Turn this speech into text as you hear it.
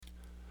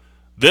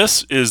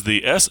This is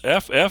the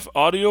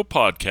SFFaudio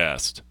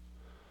Podcast.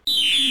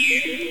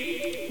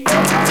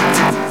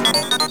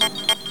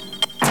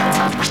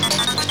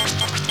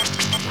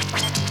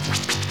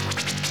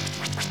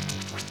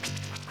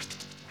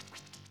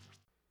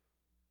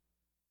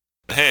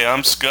 Hey,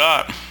 I'm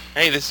Scott.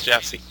 Hey, this is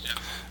Jesse.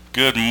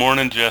 Good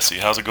morning, Jesse.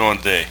 How's it going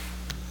today?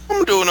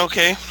 I'm doing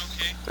okay.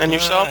 And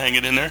yourself?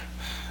 Hanging in there.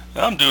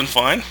 I'm doing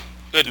fine.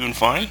 Good. Doing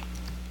fine.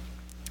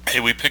 Hey,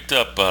 we picked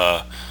up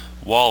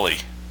WALL-E.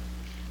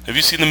 Have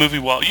you seen the movie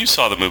WALL-E? You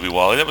saw the movie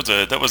WALL-E.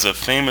 That was a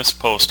famous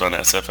post on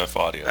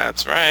SFFaudio.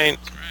 That's right.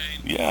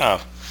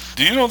 Yeah.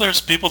 Do you know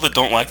there's people that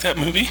don't like that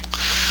movie?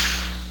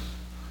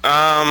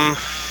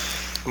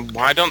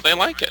 Why don't they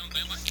like it?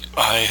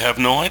 I have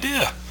no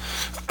idea.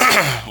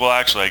 Well,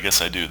 actually, I guess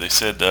I do. They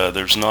said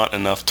there's not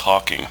enough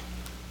talking.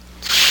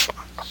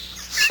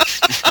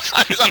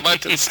 I'm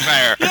about to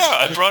swear. Yeah,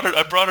 I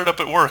brought it up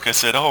at work. I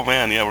said, "Oh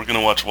man, yeah, we're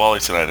gonna watch WALL-E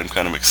tonight. I'm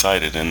kind of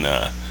excited." And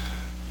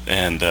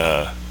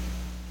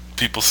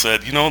people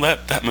said, "You know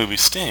that movie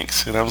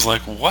stinks." And I was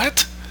like,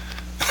 "What?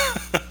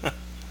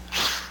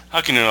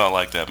 How can you not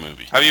like that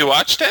movie?" Have you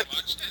watched it?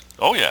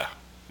 Oh yeah.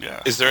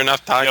 Is there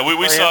enough talking? Yeah,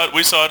 we saw it.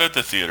 We saw it at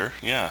the theater.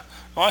 Yeah.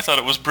 Oh, I thought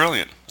it was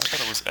brilliant. I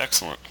thought it was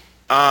excellent.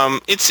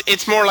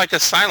 It's more like a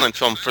silent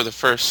film for the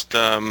first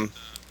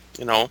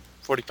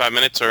 45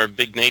 minutes, or a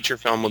big nature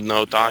film with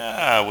no talk.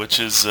 Yeah, which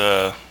is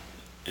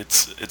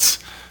it's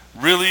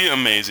really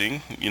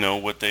amazing,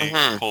 what they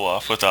pull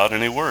off without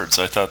any words.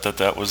 I thought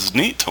that was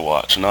neat to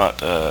watch,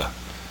 not a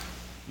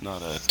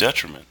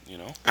detriment,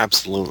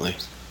 Absolutely.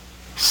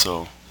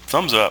 So,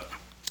 thumbs up.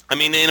 I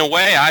mean, in a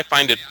way, I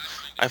find it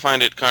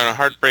kind of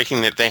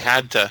heartbreaking that they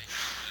had to,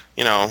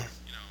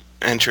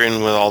 enter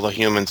in with all the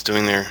humans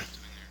doing their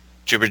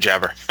jibber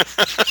jabber.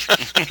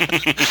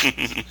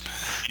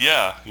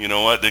 Yeah, you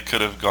know what? They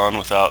could have gone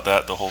without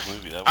that the whole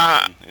movie. That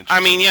was I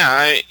mean,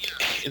 yeah,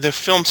 the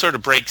film sort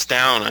of breaks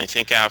down, I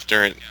think,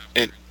 after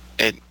it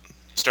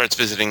starts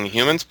visiting the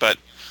humans, but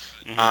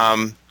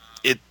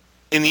it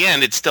in the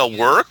end it still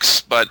works.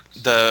 But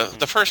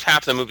the first half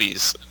of the movie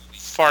is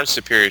far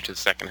superior to the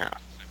second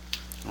half.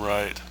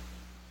 Right.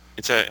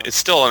 It's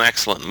still an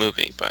excellent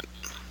movie, but.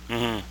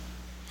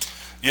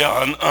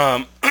 Yeah,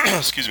 on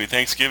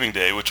Thanksgiving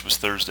Day, which was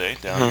Thursday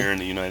down here in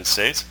the United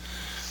States,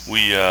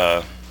 we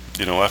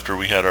after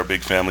we had our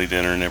big family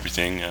dinner and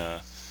everything,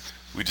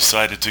 we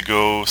decided to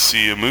go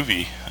see a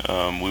movie.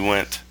 We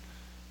went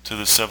to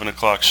the 7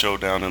 o'clock show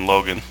down in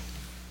Logan,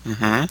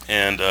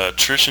 and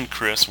Trish and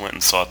Chris went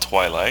and saw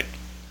Twilight.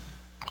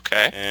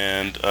 Okay.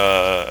 And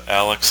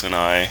Alex and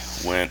I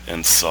went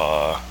and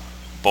saw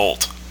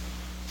Bolt,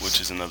 which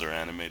is another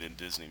animated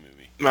Disney movie.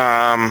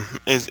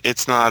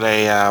 It's not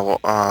a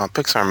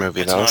Pixar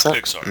movie, though, is it?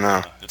 It's not Pixar.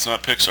 No. It's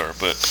not Pixar,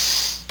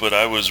 but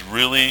I was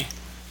really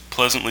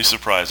pleasantly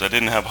surprised. I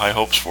didn't have high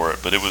hopes for it,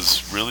 but it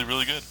was really,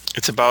 really good.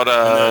 It's about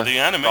the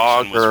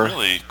animation was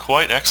really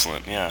quite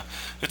excellent. Yeah,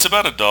 it's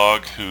about a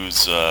dog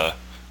who's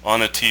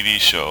on a TV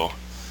show.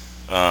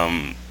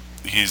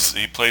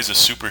 He plays a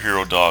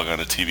superhero dog on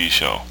a TV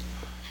show,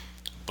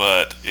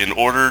 but in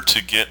order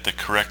to get the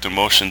correct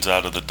emotions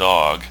out of the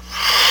dog,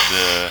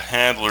 the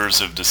handlers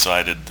have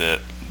decided that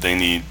they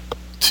need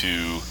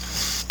to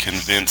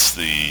convince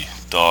the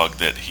dog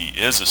that he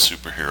is a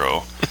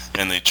superhero,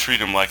 and they treat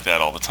him like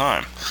that all the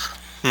time.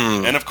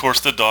 And of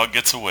course the dog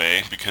gets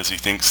away because he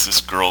thinks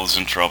this girl is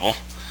in trouble,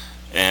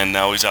 and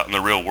now he's out in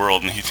the real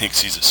world and he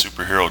thinks he's a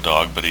superhero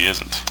dog, but he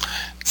isn't.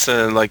 It's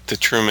like the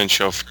Truman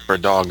Show for a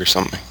dog or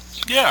something.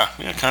 Yeah,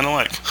 kind of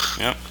like.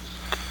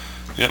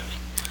 Yep.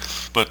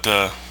 But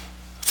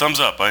thumbs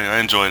up. I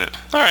enjoyed it.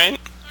 All right.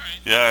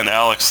 Yeah, and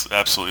Alex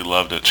absolutely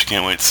loved it. She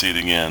can't wait to see it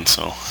again.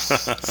 So,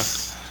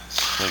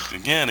 like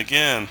again.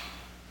 Again.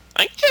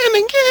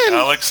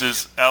 Alex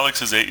is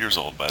 8 years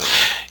old, by the way.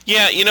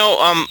 Yeah,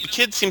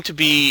 kids seem to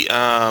be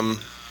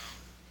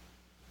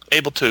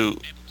able to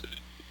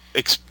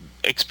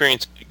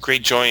experience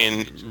great joy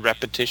in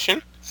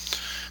repetition.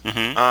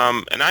 And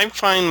I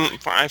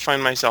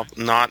find myself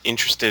not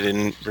interested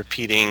in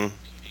repeating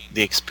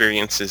the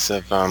experiences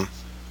of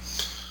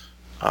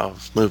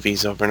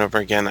movies over and over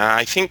again.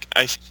 I think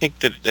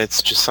that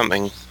that's just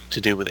something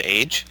to do with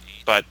age,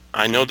 but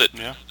I know that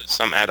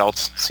some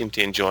adults seem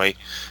to enjoy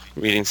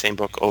reading the same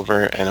book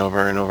over and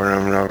over and over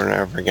and over and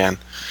over again.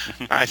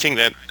 I think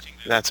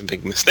that's a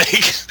big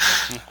mistake.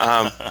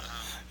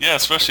 Yeah,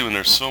 especially when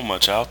there's so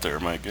much out there.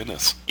 My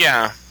goodness.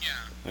 Yeah.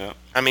 Yeah.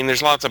 I mean,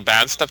 there's lots of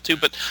bad stuff too,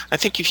 but I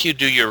think if you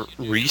do your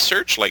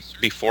research, like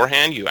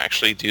beforehand, you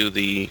actually do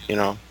the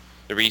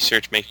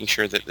research, making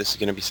sure that this is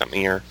going to be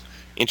something you're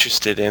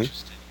interested in.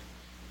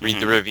 Read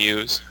the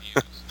reviews.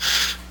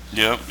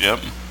 Yep.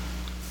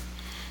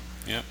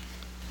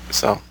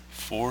 So.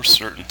 For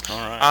certain. All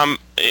right.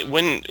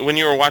 When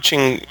you were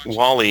watching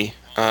WALL-E,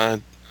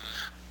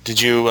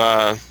 did you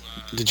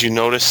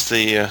notice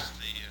the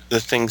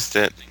things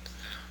that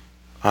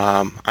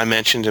I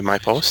mentioned in my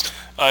post?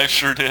 I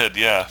sure did.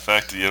 Yeah. In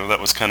fact, that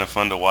was kind of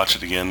fun to watch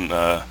it again,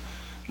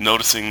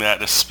 noticing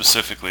that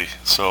specifically.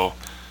 So,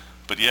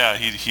 but yeah,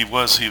 he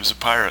was a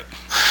pirate.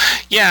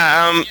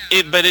 Yeah,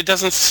 but it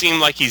doesn't seem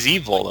like he's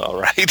evil, though,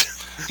 right?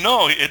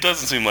 No, it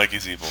doesn't seem like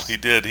he's evil. He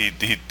did.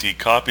 He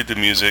copied the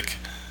music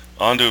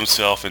onto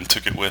himself and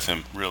took it with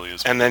him, really.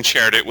 And then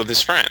shared it with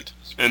his friend.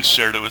 And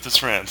shared it with his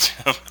friends.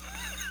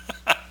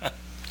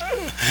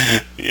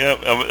 Yeah,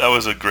 that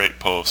was a great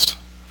post.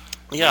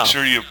 Yeah.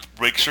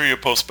 Make sure you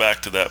post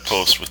back to that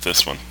post with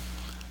this one.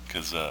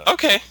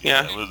 Okay,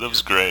 yeah. That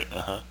was great.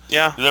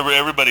 Yeah.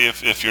 Everybody,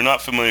 if you're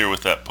not familiar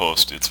with that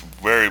post, it's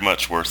very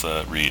much worth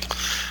a read.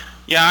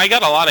 Yeah, I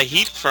got a lot of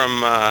heat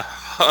from a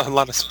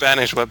lot of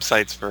Spanish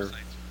websites for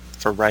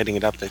writing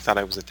it up. They thought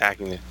I was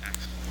attacking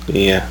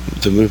the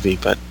movie,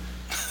 but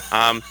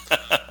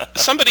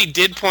somebody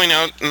did point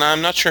out, and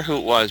I'm not sure who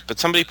it was, but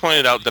somebody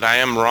pointed out that I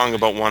am wrong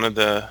about one of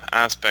the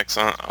aspects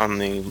on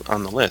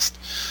the list.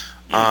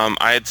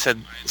 I had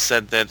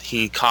said that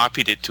he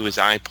copied it to his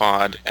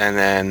iPod, and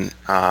then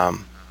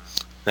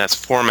that's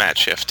format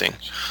shifting.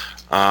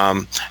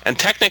 And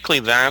technically,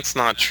 that's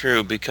not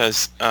true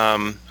because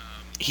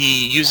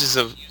he uses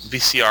a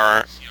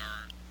VCR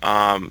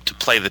to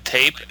play the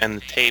tape, and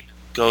the tape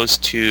goes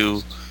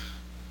to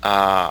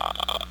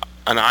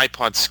an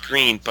iPod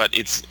screen, but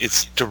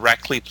it's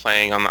directly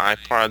playing on the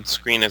iPod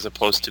screen as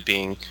opposed to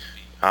being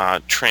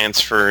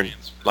transferred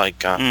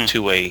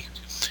to a.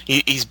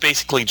 He's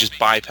basically just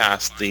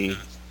bypassed the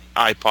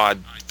iPod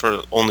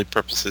for only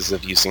purposes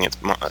of using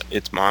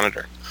its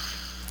monitor.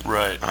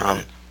 Right.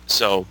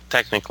 So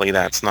technically,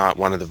 that's not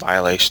one of the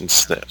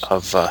violations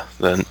of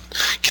the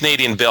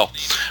Canadian bill.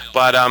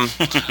 But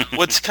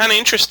what's kind of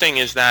interesting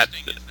is that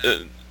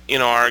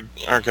our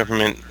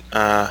government,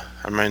 our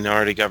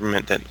minority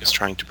government that was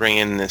trying to bring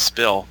in this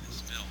bill,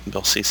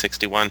 Bill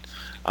C-61,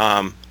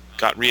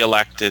 got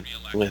reelected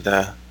with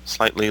a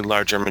slightly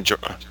larger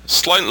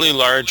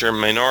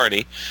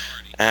minority,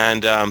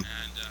 and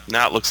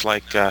now it looks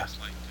like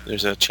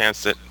there's a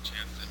chance that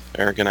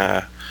they're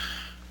gonna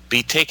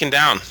be taken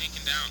down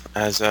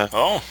as a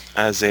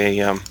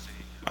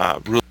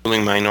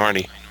ruling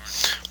minority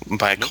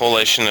by a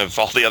coalition of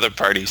all the other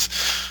parties.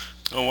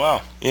 Oh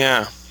wow!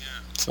 Yeah,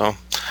 so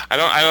I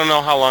don't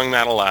know how long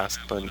that'll last,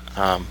 but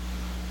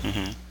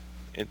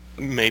it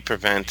may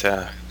prevent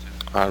a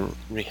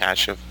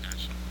rehash of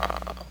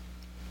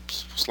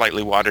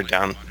slightly watered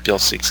down Bill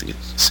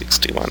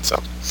 61.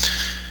 So,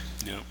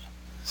 yep.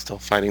 Still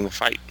fighting the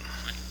fight.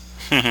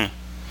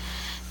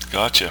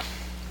 Gotcha.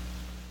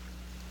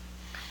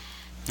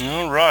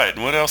 All right.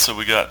 What else have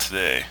we got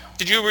today?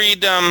 Did you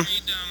read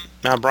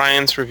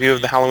Brian's review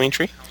of the Halloween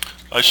tree?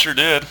 I sure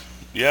did.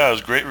 Yeah, it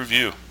was a great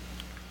review.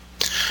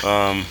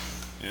 Yeah.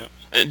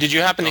 Did you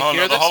happen to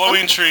hear the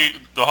Halloween tree?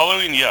 The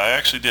Halloween, yeah, I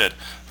actually did.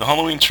 The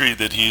Halloween tree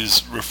that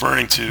he's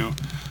referring to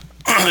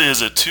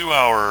is a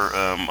 2-hour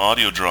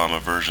audio drama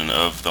version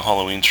of the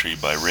Halloween tree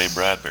by Ray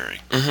Bradbury,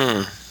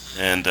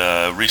 and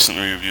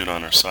recently reviewed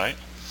on our site.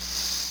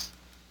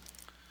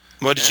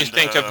 What did you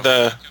think of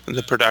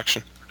the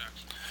production?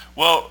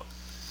 Well,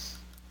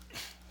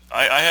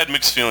 I had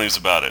mixed feelings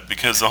about it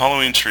because the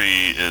Halloween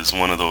tree is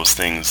one of those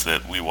things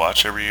that we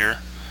watch every year.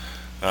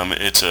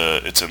 It's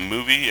a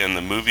movie, and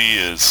the movie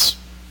is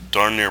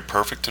darn near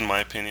perfect in my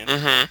opinion.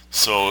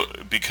 So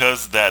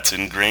because that's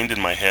ingrained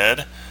in my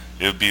head,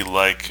 it would be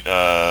like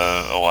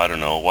I don't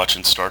know,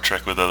 watching Star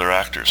Trek with other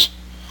actors.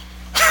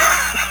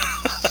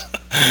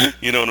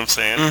 You know what I'm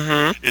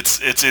saying?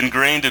 It's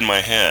ingrained in my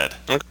head.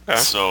 Okay.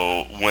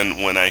 So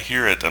when I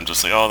hear it, I'm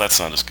just like, oh, that's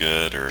not as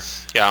good, or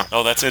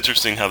oh, that's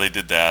interesting how they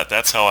did that.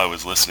 That's how I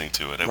was listening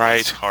to it. It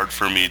was hard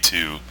for me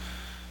to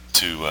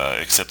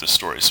accept the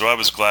story. So I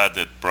was glad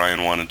that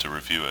Brian wanted to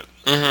review it.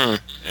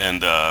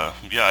 And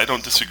yeah, I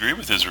don't disagree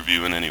with his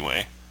review in any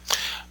way.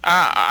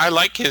 I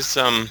like his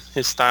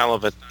style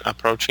of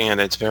approaching it.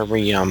 It's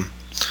very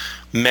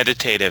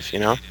meditative, you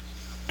know.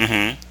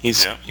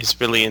 He's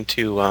really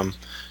into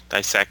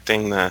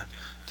dissecting the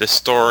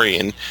story,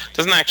 and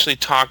doesn't actually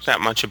talk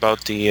that much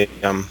about the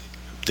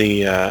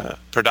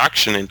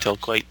production until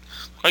quite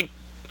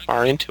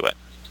far into it.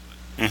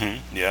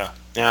 Yeah.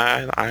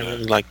 Yeah, I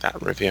really like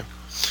that review.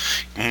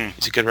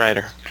 He's a good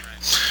writer.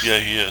 Yeah,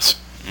 he is.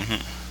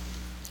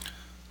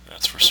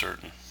 That's for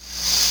certain.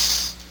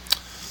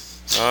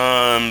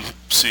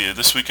 See,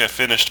 this week I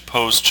finished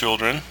Poe's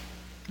Children.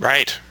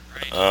 Right.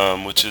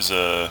 Which is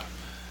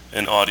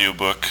an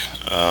audiobook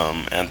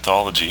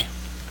anthology.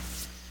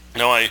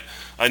 Now,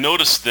 I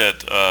noticed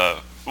that,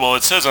 well,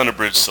 it says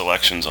unabridged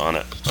selections on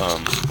it,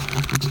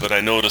 but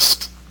I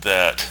noticed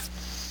that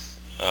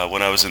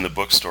when I was in the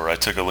bookstore, I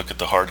took a look at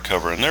the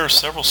hardcover, and there are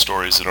several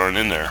stories that aren't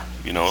in there,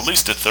 at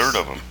least a third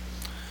of them.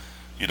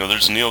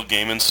 There's Neil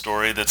Gaiman's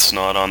story that's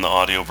not on the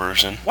audio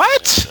version.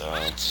 What?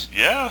 And,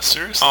 yeah,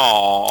 seriously.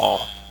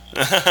 Oh,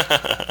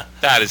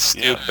 that is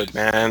stupid,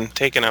 man.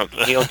 Taking out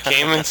Neil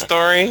Gaiman's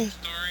story?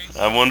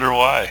 I wonder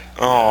why.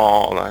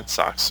 Oh, that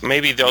sucks.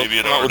 Maybe they'll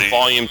come out with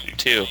volume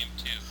 2.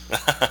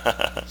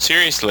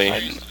 Seriously.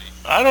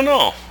 I don't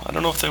know. I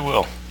don't know if they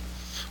will.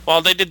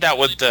 Well, they did that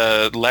with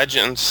the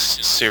Legends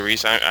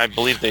series. I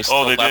believe they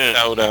still left did.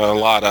 out a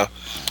lot of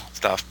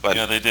stuff. But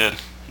yeah, they did.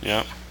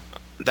 Yeah.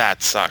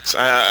 That sucks.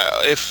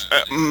 If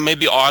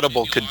maybe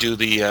Audible could do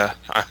the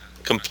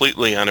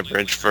completely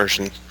unabridged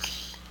version,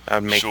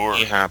 make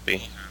me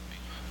happy.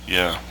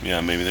 Yeah,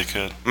 maybe they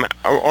could.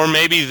 Or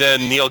maybe the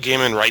Neil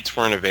Gaiman rights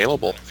weren't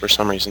available for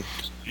some reason.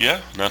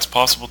 Yeah, that's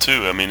possible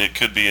too. I mean, it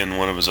could be in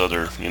one of his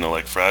other,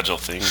 like Fragile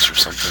Things or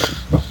something.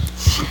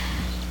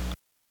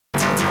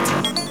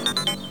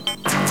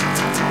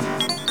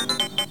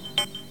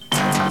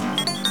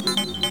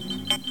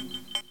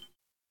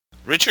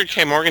 Richard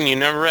K. Morgan, you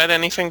never read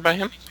anything by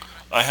him?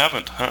 I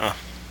haven't.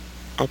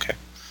 Okay.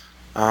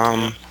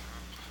 I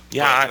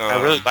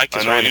really like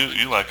his writing. I know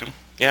you like him.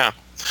 Yeah.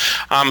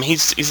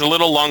 He's a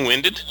little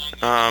long-winded,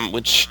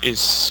 which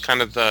is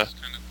kind of the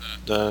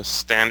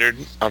standard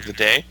of the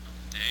day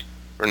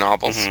for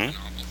novels. Mm-hmm.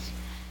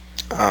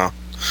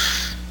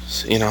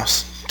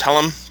 Tell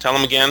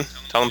him again.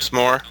 Tell him some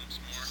more.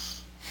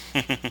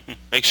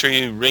 Make sure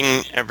you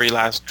wring every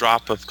last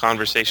drop of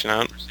conversation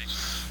out.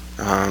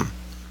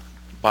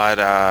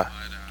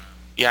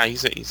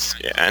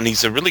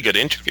 He's a really good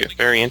interview.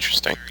 Very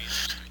interesting.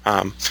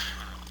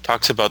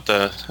 Talks about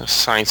the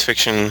science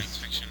fiction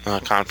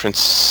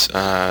conference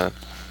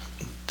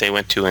they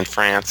went to in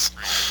France,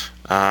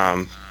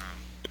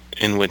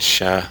 in which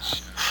the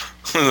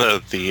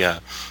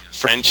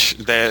French,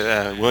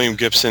 William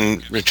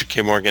Gibson, Richard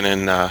K. Morgan,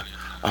 and a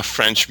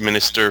French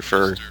minister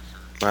for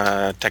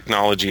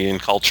technology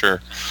and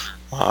culture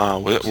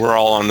were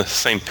all on the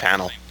same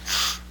panel.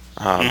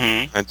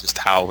 And just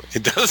how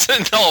it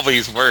doesn't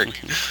always work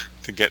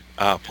to get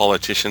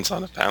politicians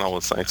on a panel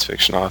with science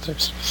fiction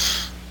authors.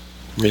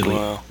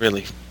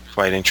 Really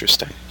quite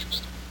interesting.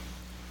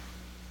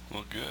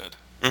 Well, good.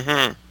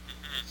 Mm-hmm.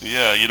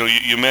 Yeah,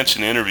 you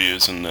mentioned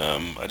interviews, and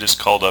I just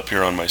called up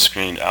here on my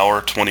screen,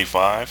 Hour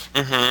 25.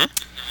 Mm-hmm.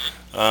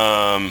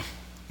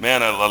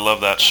 Man, I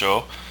love that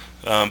show.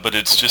 But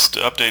it's just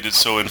updated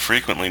so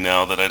infrequently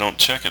now that I don't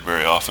check it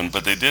very often.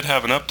 But they did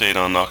have an update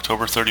on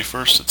October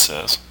 31st, it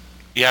says.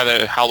 Yeah,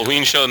 the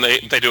Halloween show, and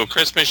they do a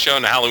Christmas show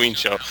and a Halloween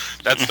show.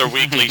 That's their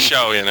weekly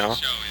show,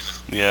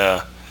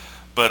 Yeah.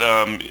 But,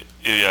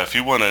 if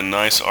you want a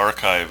nice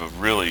archive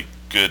of really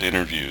good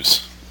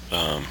interviews,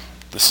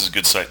 this is a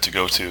good site to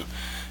go to.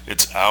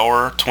 It's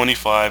Hour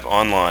 25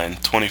 online.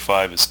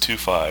 25 is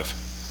 25,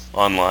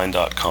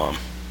 online.com.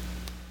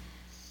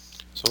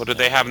 So what do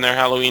they have in their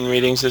Halloween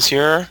readings this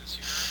year?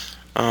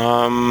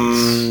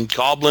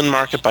 Goblin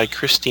Market by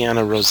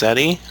Christiana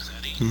Rossetti.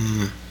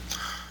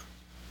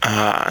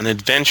 An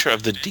Adventure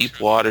of the Deep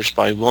Waters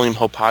by William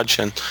Hope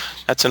Hodgson.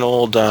 That's an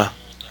old one.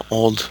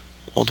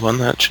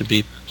 That should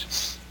be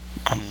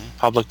a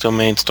public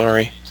domain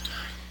story.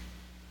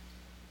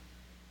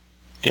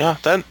 Yeah,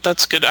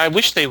 that's good. I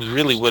wish they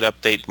really would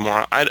update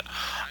more. I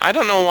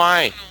don't know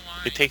why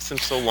it takes them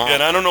so long. Yeah,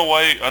 and I don't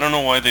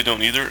know why they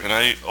don't either, and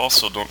I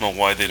also don't know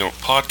why they don't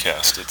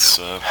podcast. It's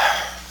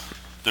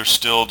they're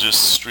still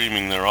just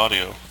streaming their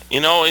audio.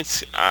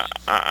 It's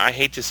I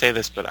hate to say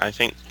this, but I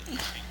think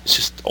it's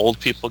just old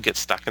people get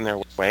stuck in their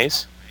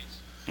ways.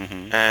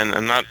 Mm-hmm. And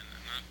I'm not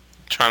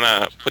trying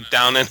to put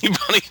down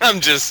anybody.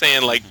 I'm just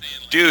saying,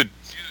 dude,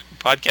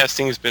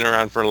 podcasting has been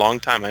around for a long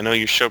time. I know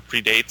your show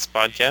predates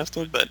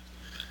podcasting, but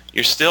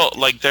you're still,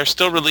 they're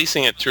still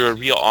releasing it through a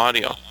real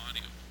audio.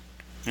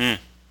 Really?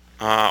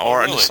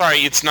 Sorry,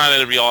 it's not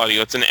a real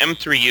audio. It's an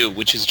M3U,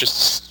 which is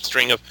just a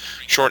string of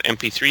short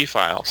MP3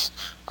 files.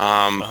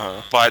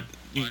 But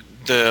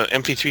the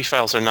MP3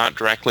 files are not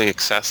directly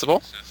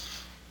accessible.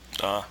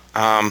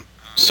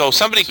 So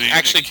somebody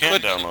actually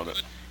could download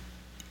it.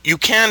 You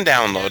can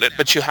download it,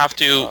 but you have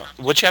to.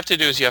 What you have to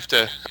do is you have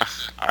to.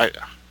 It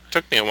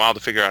took me a while to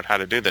figure out how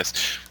to do this.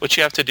 What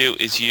you have to do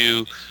is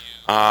you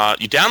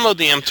download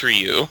the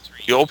M3U.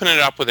 You open it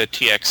up with a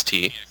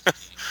TXT.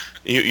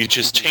 you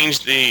just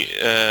change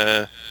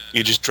the.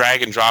 You just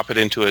drag and drop it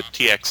into a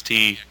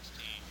TXT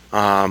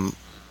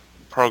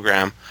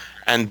program,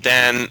 and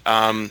then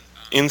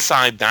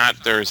inside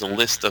that there's a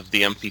list of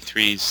the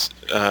MP3s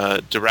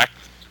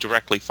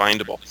directly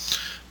findable,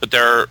 but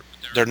they're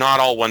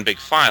not all one big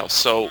file.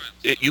 So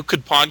you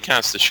could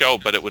podcast the show,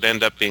 but it would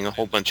end up being a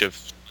whole bunch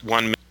of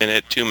 1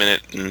 minute, 2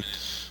 minute, and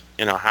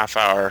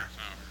half-hour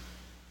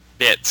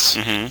bits.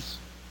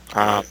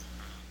 Mm-hmm.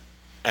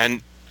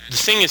 And the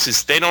thing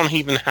is they don't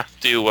even have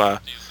to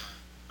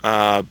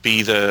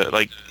be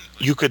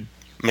you could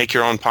make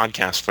your own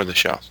podcast for the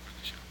show.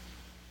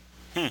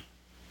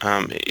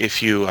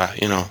 If you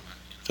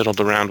fiddled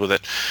around with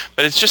it,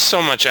 but it's just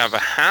so much of a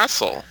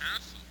hassle.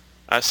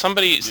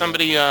 Somebody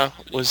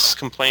was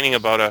complaining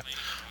about a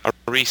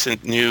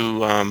recent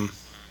new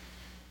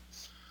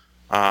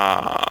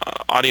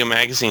audio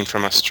magazine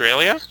from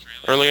Australia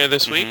earlier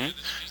this week.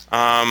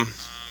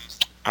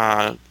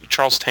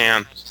 Charles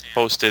Tan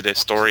posted a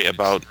story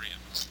about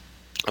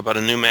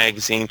a new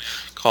magazine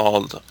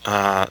called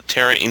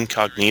Terra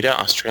Incognita,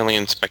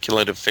 Australian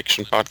speculative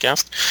fiction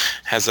podcast.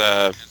 Has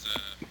a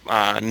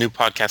new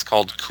podcast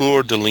called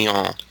Coeur de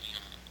Lion,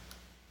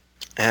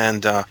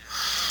 and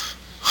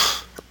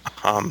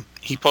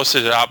he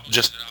posted it up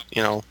just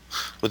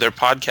with their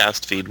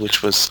podcast feed,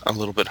 which was a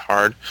little bit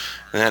hard.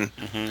 And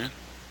then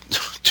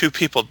two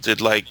people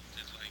did like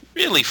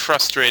really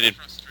frustrated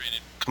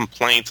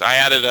complaints. I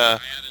added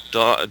a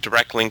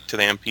direct link to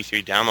the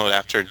MP3 download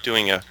after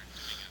doing a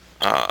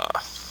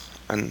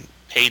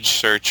page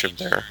search of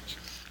their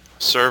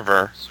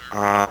server.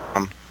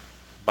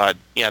 But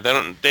yeah, they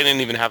didn't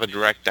even have a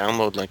direct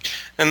download link.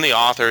 And the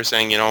author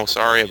saying,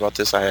 sorry about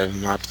this. I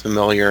am not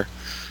familiar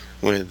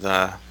with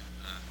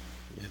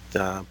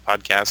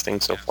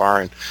podcasting so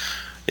far, and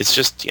it's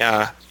just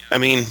I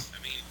mean,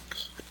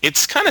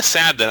 it's kind of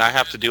sad that I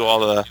have to do all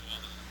the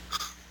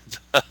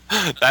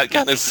that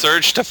kind of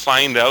search to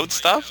find out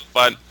stuff.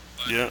 But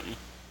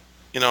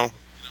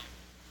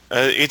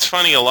it's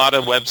funny. A lot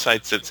of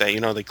websites that say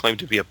they claim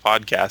to be a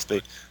podcast,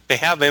 they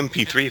have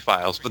MP3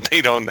 files, but they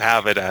don't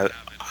have it an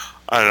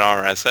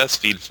RSS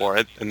feed for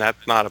it, and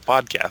that's not a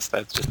podcast.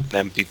 That's just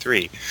an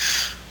MP3.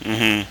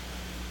 Mm-hmm.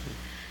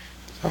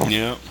 So.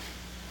 Yeah.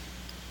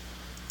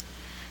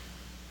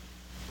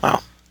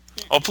 Wow.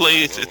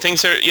 Hopefully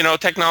things are,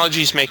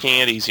 technology's making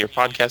it easier.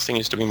 Podcasting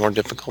used to be more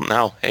difficult.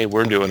 Now, hey,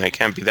 we're doing it. It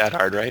can't be that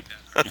hard, right?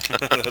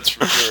 That's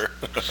for sure.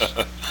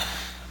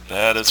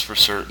 That is for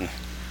certain.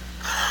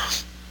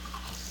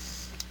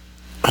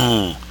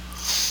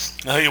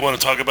 Now you want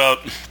to talk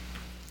about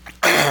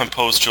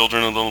Poe's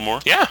Children a little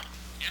more? Yeah.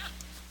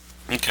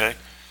 Okay.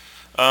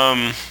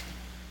 Now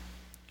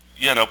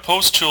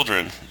Poe's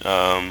Children.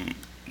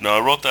 No, I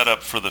wrote that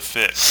up for the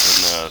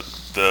Fix, and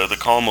the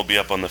column will be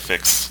up on the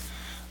Fix.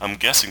 I'm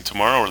guessing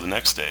tomorrow or the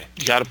next day.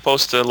 You got to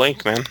post a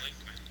link, man.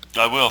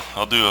 I will.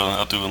 I'll do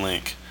a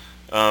link.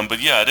 But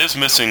yeah, it is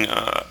missing.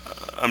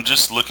 I'm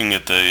just looking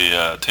at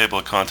the table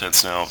of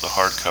contents now of the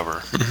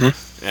hardcover,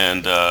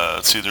 and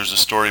let's see. There's a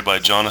story by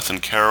Jonathan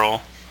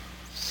Carroll,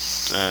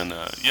 and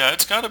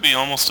it's got to be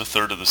almost a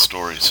third of the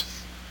stories.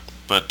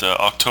 But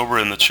October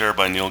in the Chair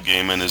by Neil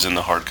Gaiman is in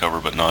the hardcover,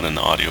 but not in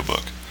the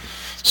audiobook.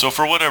 So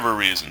for whatever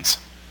reasons,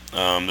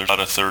 there's about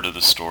a third of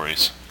the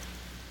stories.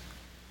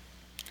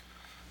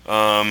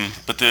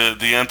 But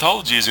the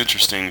anthology is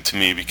interesting to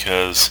me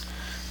because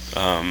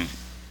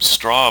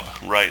Straub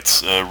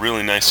writes a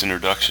really nice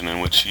introduction in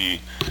which he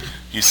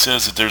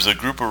says that there's a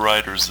group of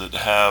writers that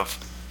have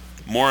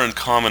more in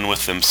common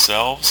with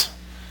themselves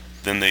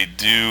than they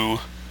do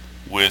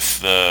with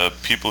the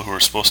people who are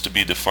supposed to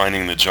be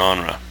defining the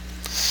genre.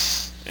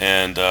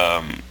 And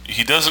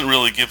he doesn't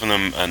really give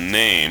them a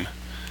name,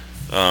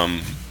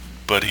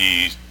 but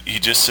he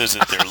just says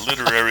that they're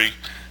literary...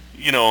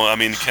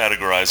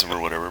 categorize them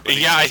or whatever. But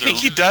yeah, I think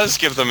he does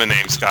give them a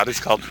name, Scott. It's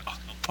called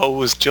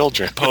Poe's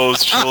Children.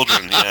 Poe's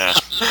Children, yeah.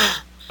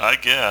 I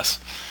guess.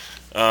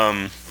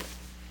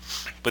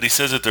 But he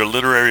says that they're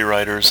literary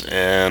writers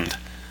and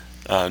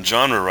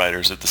genre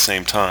writers at the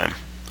same time.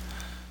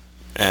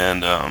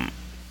 And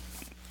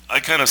I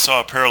kind of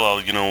saw a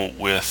parallel,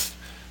 with...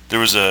 There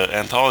was an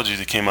anthology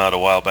that came out a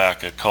while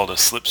back called a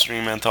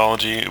Slipstream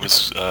anthology. It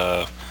was...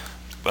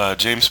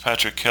 James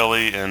Patrick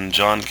Kelly and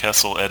John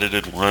Kessel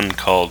edited one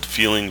called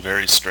Feeling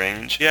Very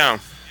Strange. Yeah.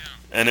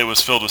 And it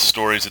was filled with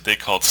stories that they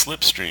called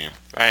Slipstream.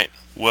 Right.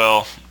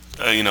 Well,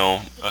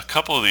 a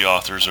couple of the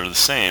authors are the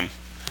same.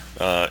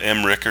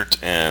 M. Rickert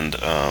and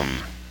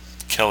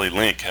Kelly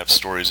Link have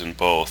stories in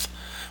both.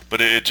 But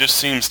it just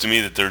seems to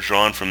me that they're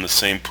drawn from the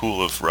same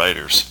pool of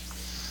writers.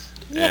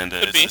 Yeah, and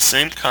it's the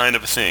same kind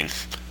of a thing.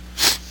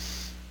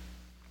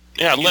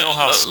 Yeah,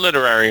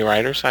 literary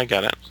writers, I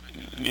get it.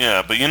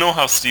 Yeah, but you know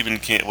how Stephen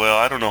King... Well,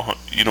 I don't know.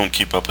 You don't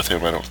keep up with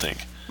him, I don't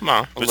think.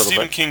 Well, but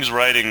Stephen King's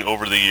writing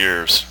over the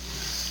years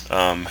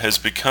has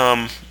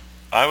become,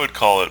 I would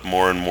call it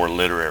more and more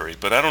literary.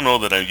 But I don't know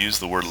that I use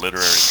the word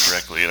literary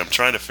correctly, and I'm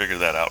trying to figure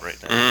that out right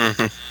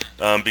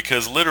now.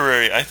 Because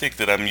literary, I think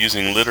that I'm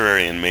using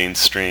literary and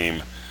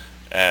mainstream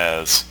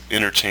as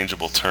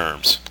interchangeable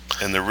terms,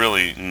 and they're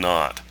really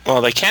not. Well,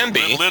 they can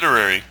be.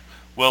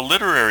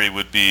 Literary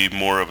would be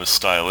more of a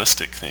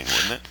stylistic thing,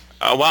 wouldn't it?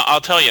 Well, I'll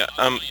tell you,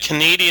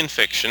 Canadian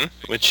fiction,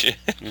 which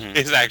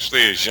is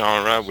actually a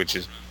genre, which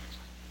is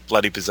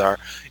bloody bizarre,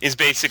 is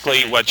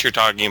basically what you're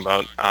talking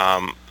about,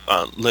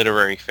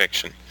 literary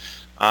fiction.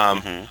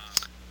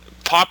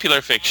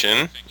 Popular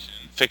fiction,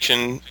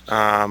 like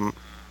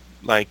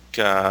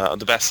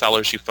the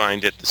bestsellers you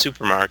find at the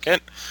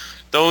supermarket,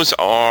 those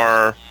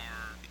are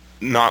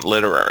not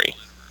literary.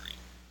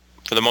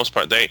 For the most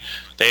part, they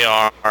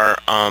are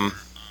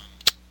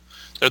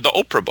they're the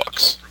Oprah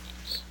books.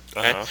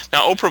 Okay?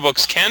 Now, Oprah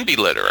books can be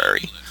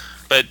literary,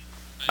 but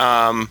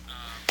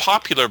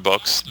popular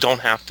books don't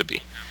have to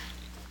be.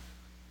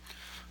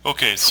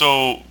 Okay,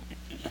 so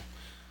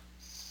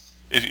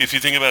if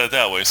you think about it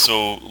that way,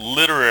 so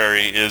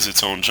literary is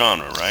its own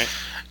genre, right?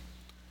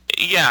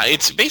 Yeah,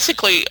 it's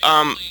basically,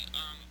 I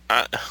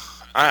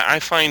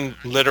find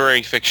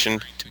literary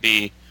fiction to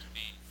be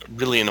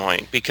really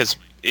annoying because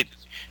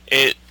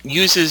it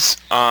uses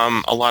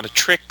a lot of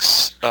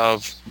tricks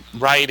of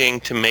writing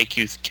to make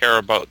you care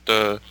about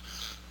the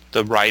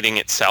writing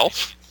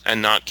itself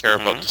and not care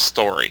about the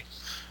story.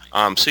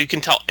 So you can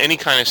tell any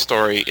kind of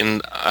story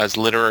as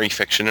literary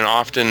fiction, and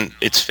often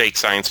it's fake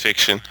science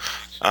fiction.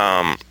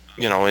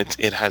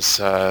 It has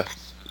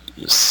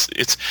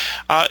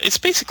it's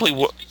basically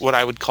what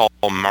I would call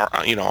a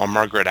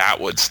Margaret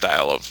Atwood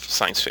style of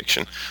science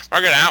fiction.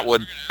 Margaret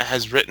Atwood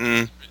has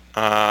written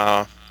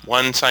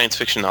one science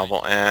fiction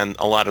novel and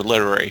a lot of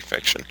literary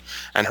fiction,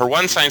 and her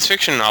one science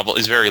fiction novel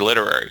is very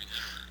literary,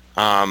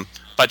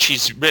 but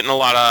she's written a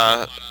lot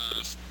of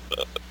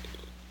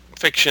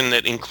fiction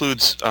that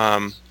includes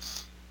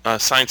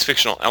science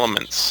fictional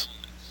elements.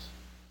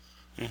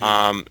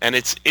 And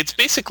it's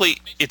basically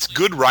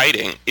good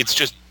writing. It's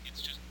just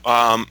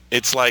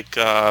it's like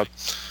in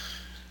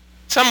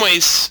some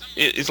ways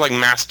it's like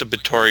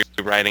masturbatory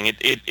writing.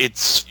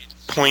 It's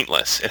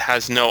pointless. It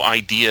has no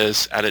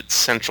ideas at its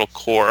central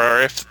core,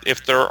 or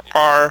if there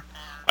are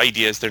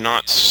ideas, they're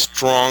not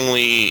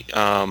strongly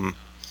at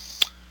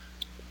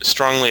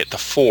the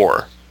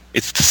fore.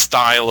 It's the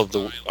style of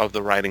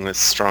the writing that's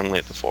strongly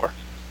at the fore.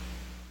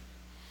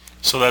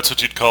 So that's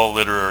what you'd call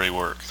literary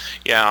work.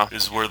 Yeah.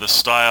 Is where the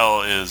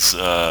style is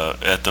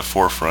at the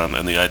forefront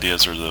and the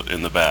ideas are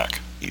in the back.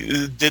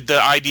 The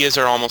ideas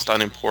are almost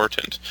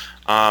unimportant.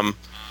 Okay,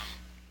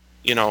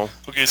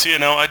 see,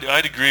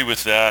 I'd agree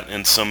with that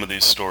in some of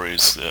these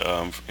stories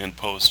in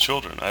Poe's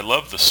Children. I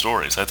love the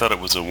stories. I thought it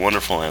was a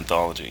wonderful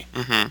anthology.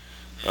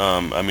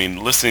 Mm-hmm.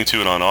 Listening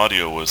to it on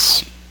audio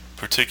was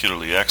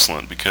particularly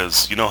excellent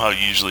because you know how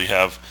you usually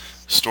have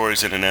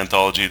stories in an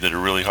anthology that are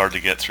really hard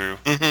to get through.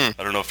 Mm-hmm.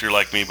 I don't know if you're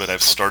like me, but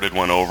I've started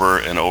one over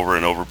and over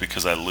and over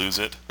because I lose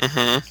it.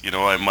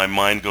 Mm-hmm. My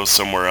mind goes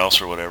somewhere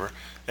else or whatever.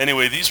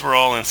 Anyway, these were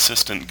all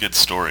insistent good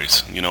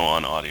stories,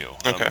 on audio.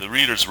 Okay. The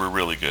readers were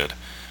really good,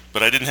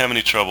 but I didn't have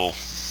any trouble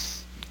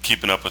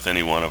keeping up with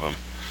any one of them.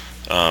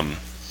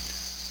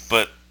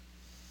 But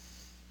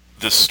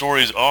the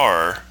stories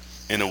are,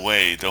 in a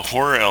way, the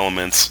horror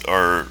elements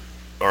are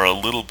a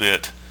little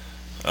bit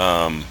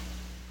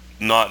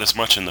not as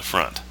much in the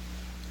front.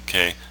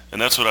 Okay, and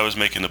that's what I was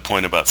making the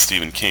point about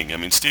Stephen King. I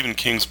mean, Stephen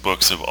King's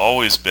books have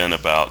always been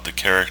about the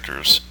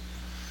characters,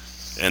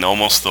 and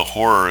almost the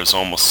horror is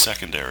almost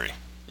secondary.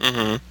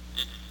 Mm-hmm.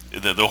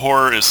 The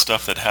horror is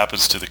stuff that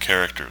happens to the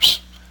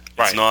characters.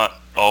 Right. It's not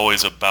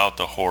always about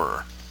the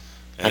horror.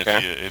 And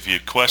Okay. if you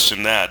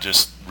question that,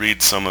 just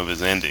read some of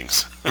his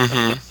endings.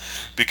 Mm-hmm.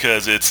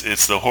 Because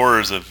it's the horror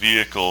is a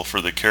vehicle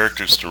for the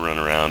characters to run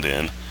around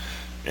in,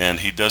 and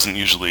he doesn't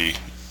usually,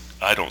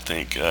 I don't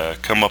think,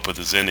 come up with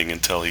his ending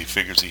until he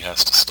figures he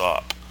has to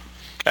stop.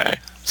 Okay.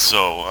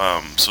 So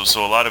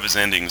a lot of his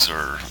endings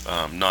are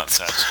not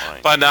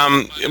satisfying.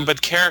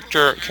 But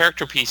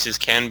character pieces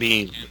can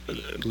be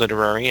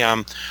literary.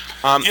 Yeah,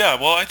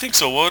 well, I think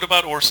so. What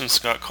about Orson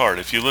Scott Card?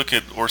 If you look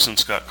at Orson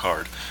Scott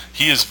Card,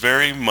 he is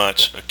very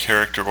much a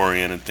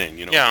character-oriented thing.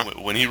 Yeah.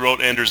 When he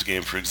wrote Ender's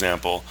Game, for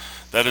example,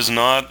 that is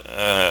not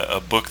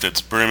a book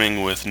that's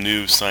brimming with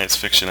new science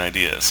fiction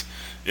ideas.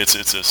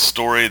 It's a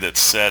story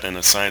that's set in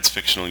a science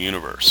fictional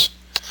universe.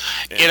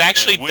 It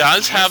actually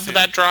does have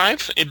that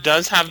drive. It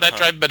does have that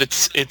drive, but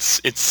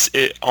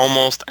it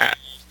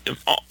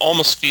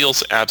almost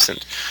feels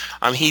absent.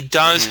 He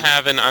does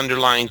have an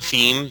underlying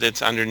theme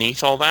that's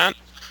underneath all that.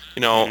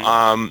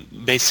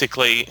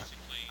 Basically,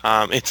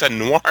 it's a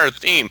noir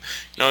theme.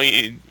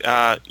 You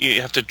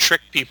have to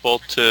trick people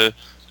to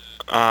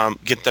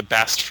get the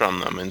best from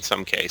them in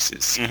some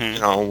cases.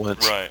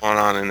 What's Right. going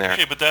on in there.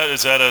 Okay, but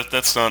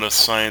that's not a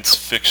science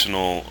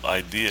fictional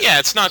idea. Yeah,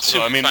 it's not So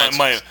super I mean,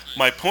 science.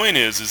 my point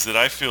is that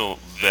I feel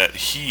that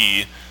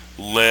he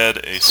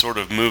led a sort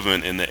of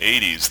movement in the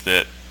 80s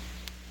that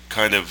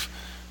kind of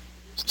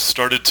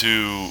started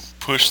to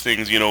push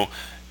things,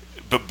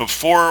 but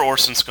before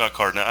Orson Scott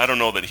Card, now I don't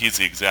know that he's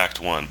the exact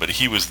one, but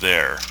he was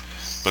there.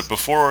 But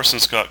before Orson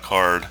Scott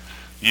Card,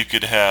 you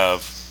could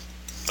have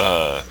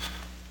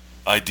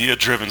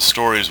idea-driven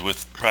stories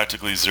with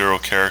practically zero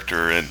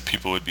character, and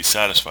people would be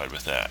satisfied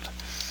with that.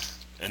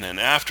 And then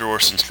after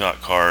Orson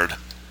Scott Card,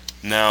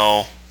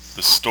 now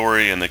the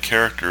story and the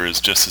character is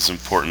just as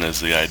important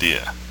as the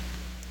idea.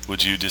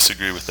 Would you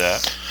disagree with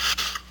that?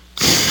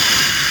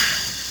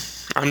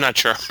 I'm not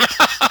sure.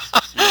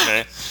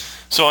 Okay.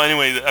 So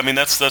anyway, I mean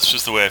that's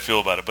just the way I feel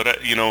about it. But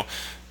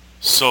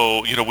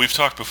we've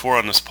talked before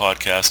on this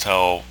podcast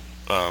how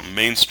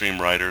mainstream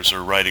writers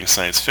are writing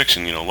science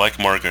fiction. Like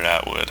Margaret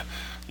Atwood,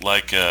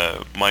 like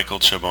Michael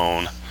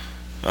Chabon,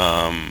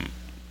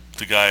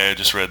 the guy I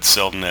just read,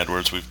 Selden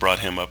Edwards. We've brought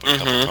him up a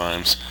couple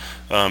times.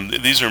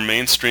 These are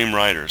mainstream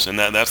writers, and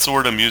that's the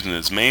word I'm using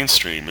is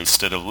mainstream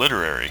instead of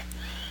literary,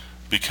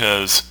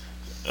 because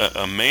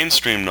a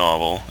mainstream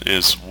novel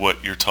is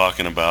what you're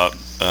talking about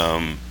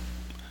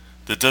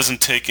that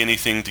doesn't take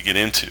anything to get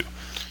into.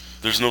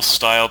 There's no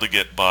style to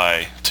get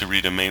by to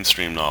read a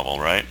mainstream novel,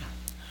 right?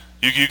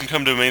 You can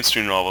come to a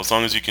mainstream novel as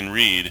long as you can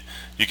read.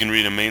 You can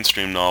read a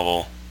mainstream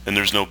novel, and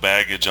there's no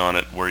baggage on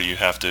it where you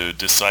have to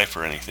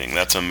decipher anything.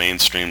 That's a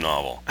mainstream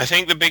novel. I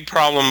think the big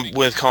problem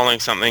with calling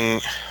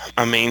something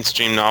a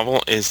mainstream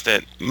novel is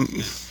that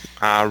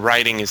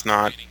writing is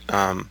not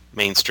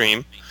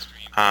mainstream.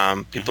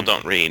 People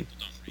don't read.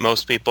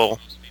 Most people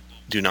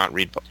do not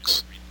read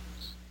books.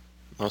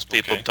 Most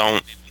people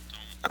don't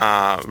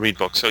read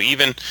books. So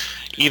even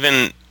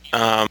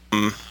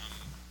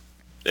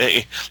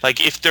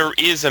like if there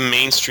is a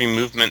mainstream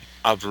movement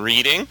of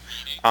reading,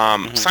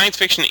 science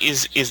fiction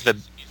is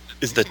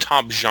the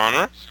top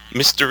genre.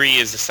 Mystery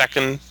is the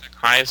second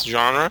highest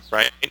genre,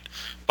 right?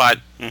 But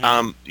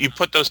you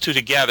put those two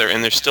together,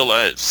 and there's still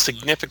a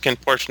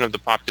significant portion of the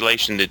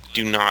population that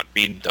do not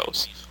read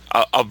those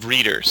of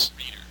readers.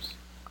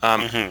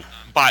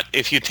 But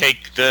if you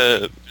take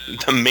the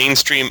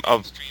mainstream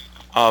of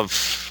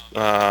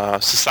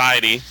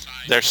society,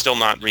 they're still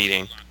not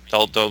reading.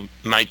 They'll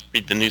might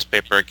read the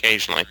newspaper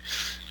occasionally.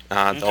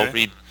 They'll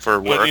read for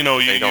work. But,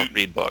 they don't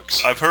read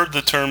books. I've heard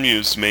the term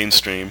used,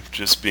 mainstream,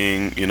 just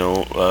being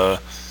a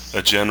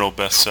general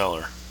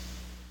bestseller.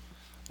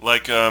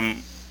 Like,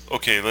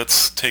 okay,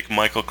 let's take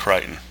Michael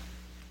Crichton.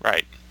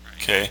 Right.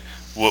 Okay,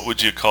 what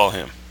would you call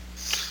him?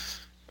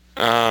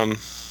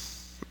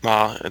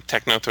 Well, a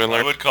techno thriller.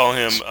 I would call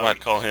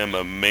him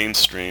a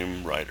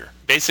mainstream writer.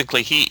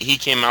 Basically, he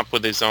came up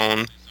with his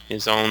own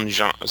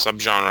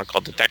subgenre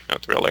called the techno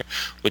thriller,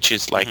 which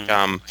is like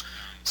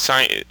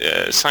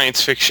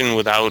science fiction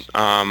without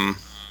a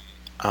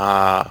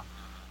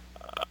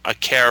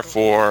care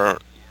for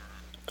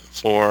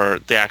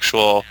the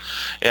actual.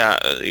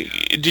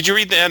 Did you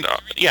read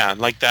that? Yeah,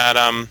 like that.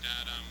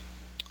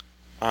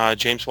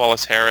 James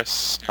Wallace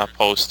Harris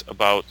post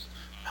about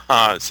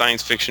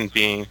science fiction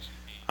being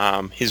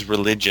his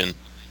religion,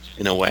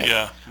 in a way.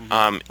 Yeah.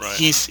 Right.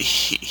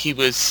 He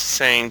was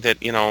saying that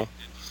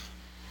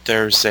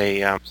there's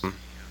a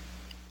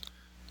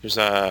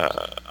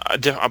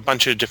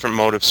bunch of different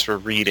motives for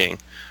reading.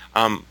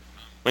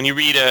 When you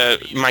read a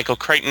Michael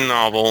Crichton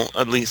novel,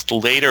 at least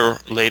later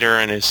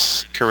in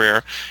his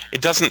career,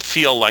 it doesn't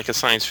feel like a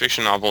science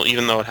fiction novel,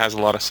 even though it has a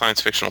lot of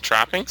science fictional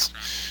trappings.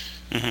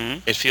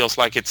 It feels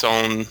like its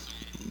own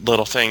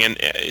little thing, and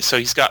so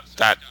he's got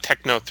that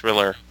techno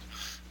thriller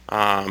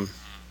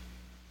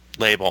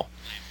label.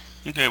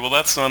 Okay, well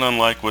that's not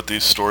unlike what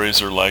these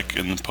stories are like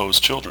in Poe's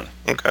Children.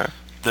 Okay.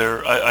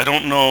 I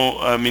don't know,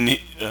 I mean,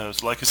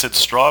 like I said,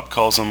 Straub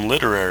calls them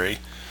literary.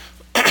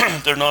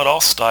 They're not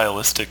all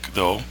stylistic,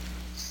 though.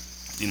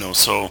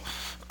 So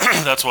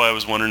that's why I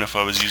was wondering if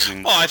I was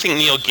using... Well, I think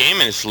Neil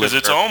Gaiman is literary. Because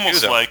it's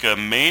almost like a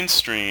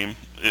mainstream,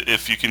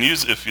 if you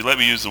let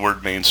me use the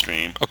word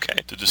mainstream,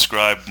 to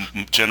describe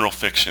general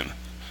fiction.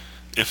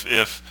 If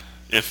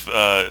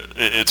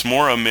it's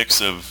more a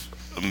mix of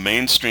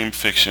mainstream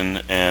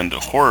fiction and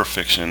horror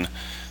fiction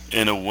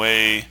in a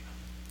way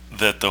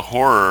that the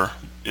horror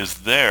is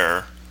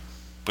there,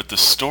 but the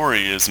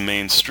story is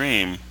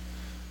mainstream.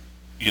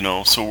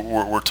 So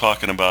we're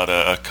talking about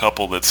a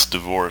couple that's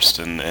divorced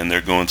and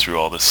they're going through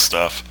all this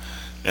stuff,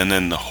 and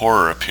then the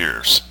horror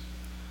appears.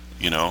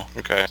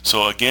 Okay.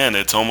 So again,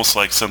 it's almost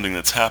like something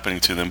that's happening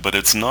to them, but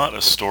it's not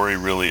a story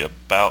really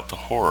about the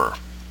horror.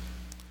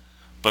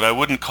 But I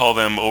wouldn't call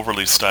them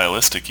overly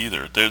stylistic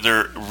either.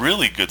 They're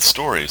really good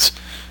stories,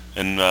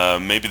 and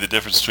maybe the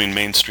difference between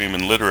mainstream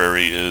and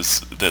literary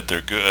is that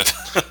they're good.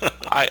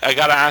 I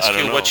gotta ask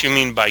you what you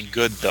mean by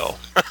good, though.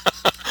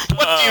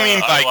 What do you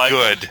mean by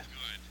good?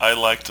 I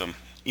liked them.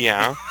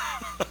 Yeah.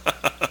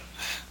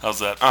 How's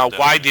that?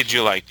 Why did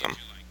you like them?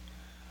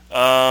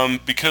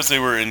 Because they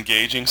were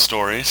engaging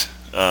stories.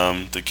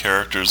 The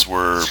characters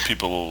were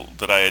people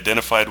that I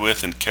identified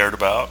with and cared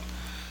about,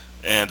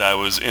 and I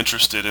was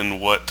interested in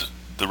what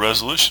the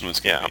resolution was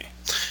going to be.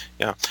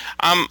 Yeah.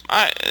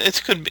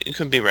 It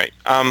could be right.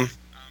 I'm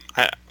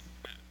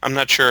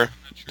not sure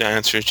the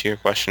answer to your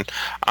question.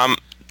 I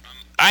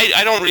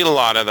don't read a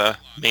lot of the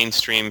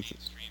mainstream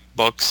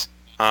books.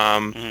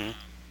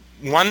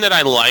 One that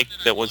I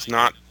liked that was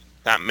not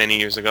that many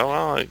years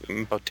ago,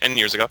 about 10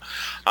 years ago,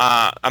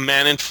 A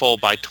Man in Full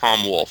by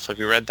Tom Wolfe. Have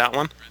you read that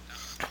one?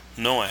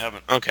 No, I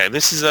haven't. Okay,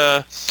 it's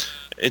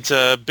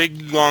a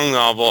big, long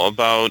novel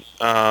about,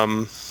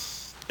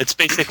 it's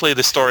basically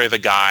the story of a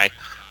guy,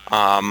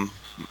 an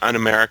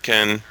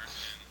American,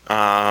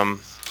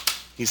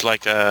 he's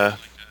like a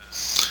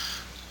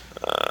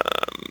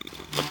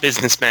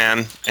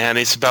businessman, and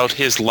it's about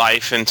his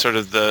life and sort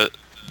of the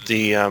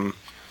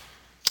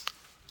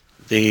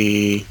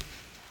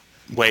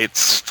way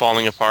it's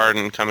falling apart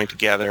and coming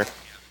together,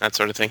 that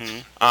sort of thing.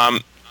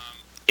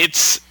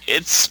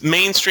 It's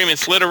mainstream,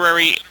 it's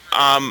literary,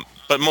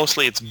 but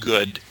mostly it's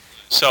good.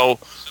 So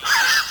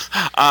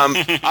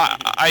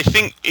I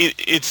think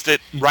it's that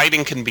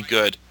writing can be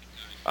good.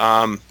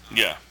 And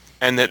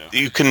that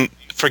you can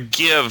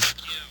forgive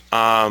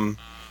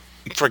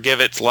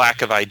its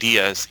lack of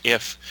ideas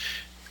if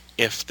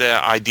the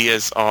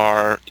ideas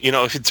are,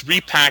 if it's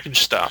repackaged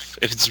stuff,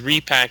 if it's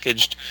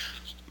repackaged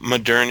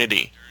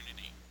modernity,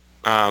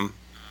 I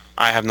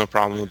have no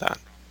problem with that,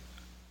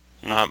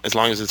 as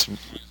long as it's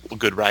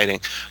good writing.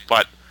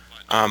 But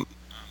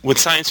with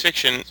science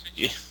fiction,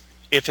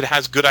 if it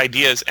has good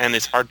ideas and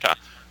it's hard to,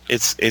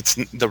 it's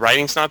the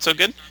writing's not so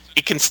good,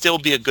 it can still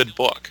be a good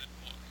book.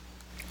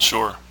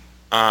 Sure.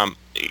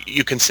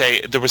 You can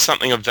say there was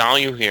something of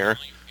value here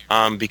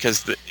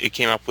because it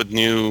came up with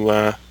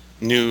new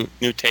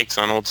takes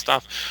on old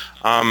stuff.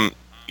 I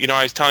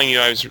was telling you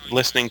I was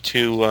listening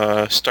to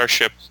the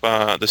Starship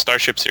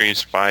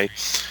series by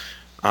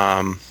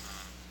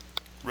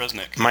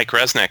Resnick. Mike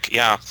Resnick,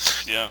 yeah.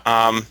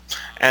 Yeah.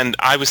 And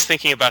I was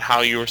thinking about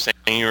how you were saying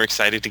you were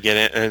excited to get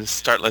it and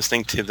start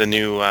listening to the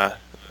new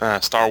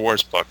Star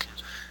Wars book.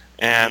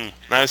 And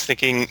I was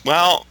thinking,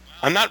 well,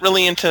 I'm not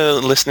really into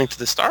listening to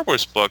the Star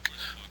Wars book,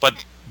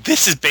 but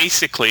this is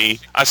basically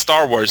a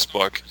Star Wars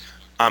book.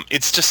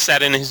 It's just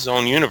set in his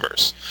own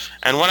universe.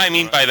 And what I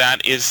mean by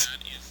that is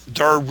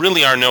there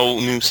really are no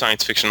new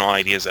science fictional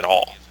ideas at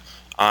all.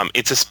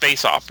 It's a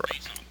space opera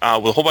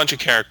with a whole bunch of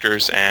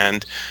characters,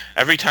 and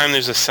every time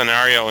there's a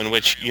scenario in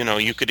which,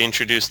 you could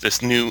introduce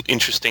this new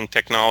interesting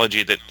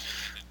technology that,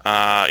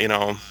 that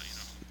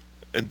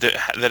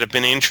have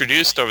been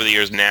introduced over the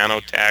years,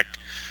 nanotech,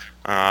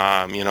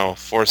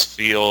 force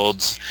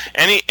fields,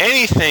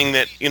 anything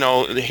that,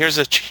 here's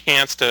a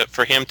chance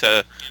for him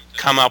to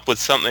come up with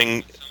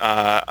something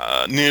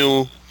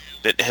new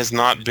that has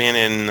not been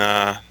in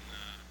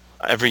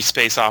every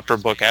space opera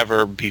book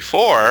ever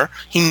before.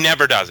 He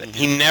never does it.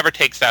 He never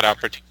takes that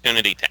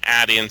opportunity to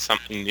add in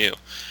something new.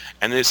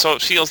 And so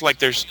it feels like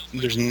there's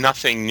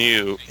nothing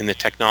new in the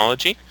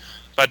technology.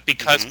 But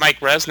because Mike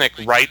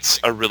Resnick writes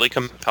a really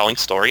compelling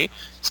story,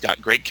 he's got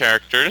great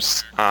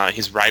characters,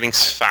 his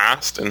writing's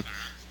fast and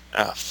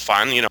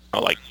fun,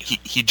 like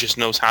he just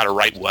knows how to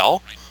write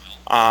well.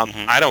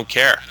 I don't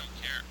care.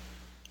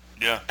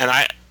 Yeah. And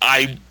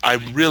I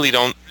really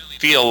don't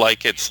feel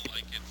like it's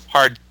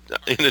hard.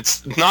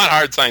 It's not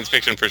hard science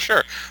fiction for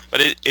sure, but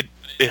it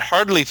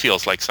hardly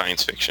feels like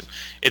science fiction.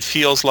 It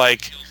feels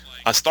like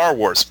a Star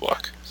Wars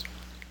book.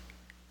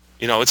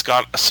 It's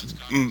got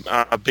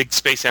a big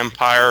space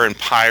empire and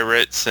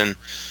pirates and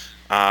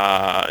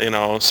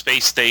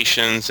space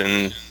stations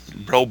and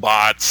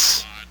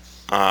robots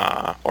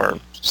or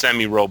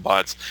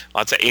semi-robots,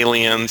 lots of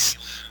aliens,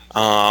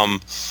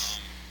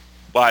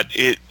 but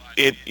it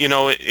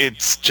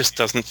just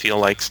doesn't feel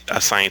like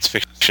a science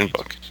fiction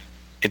book.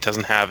 It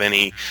doesn't have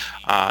any,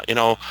 I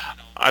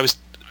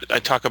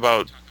talk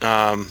about,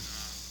 I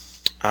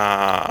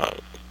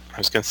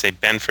was going to say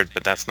Benford,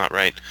 but that's not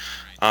right.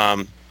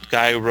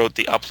 Guy who wrote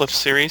the Uplift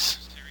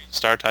series,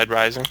 Startide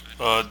Rising.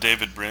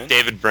 David Brin.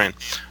 David Brin.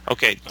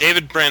 Okay,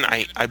 David Brin,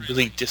 I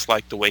really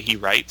dislike the way he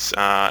writes,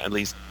 at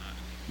least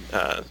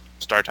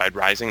Startide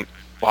Rising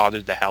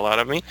bothered the hell out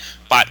of me.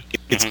 But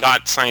it's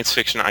got science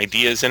fiction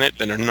ideas in it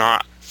that are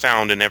not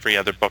found in every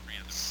other book,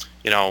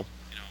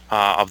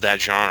 of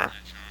that genre.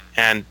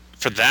 And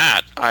for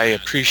that, I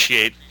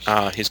appreciate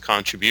his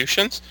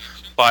contributions,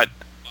 but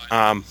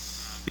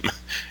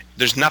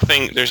there's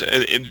nothing.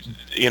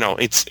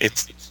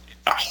 It's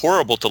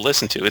horrible to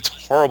listen to. It's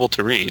horrible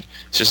to read.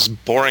 It's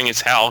just boring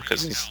as hell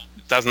because he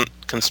doesn't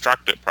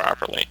construct it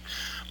properly.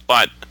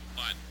 But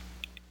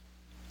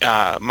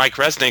Mike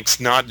Resnick's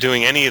not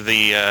doing any of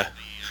the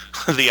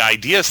the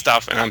idea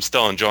stuff, and I'm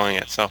still enjoying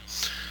it. So,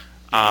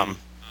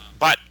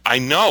 but I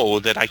know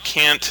that I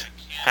can't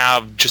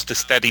have just a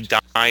steady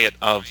diet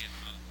of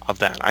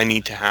that. I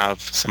need to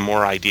have some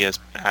more ideas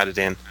added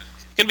in. It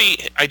can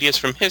be ideas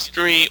from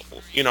history,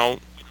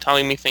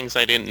 telling me things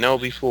I didn't know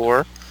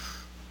before,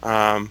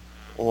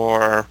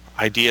 or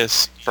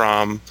ideas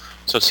from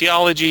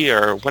sociology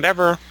or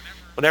whatever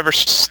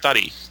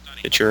study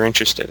that you're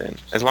interested in.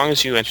 As long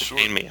as you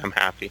entertain me, I'm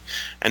happy.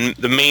 And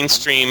the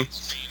mainstream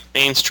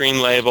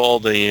label,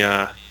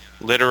 the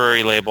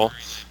literary label,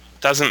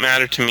 doesn't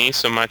matter to me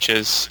so much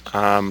as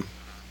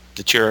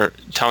that you're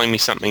telling me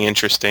something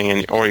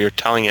interesting or you're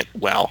telling it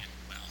well.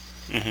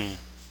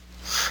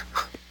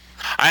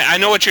 I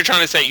know what you're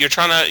trying to say. You're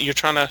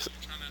trying to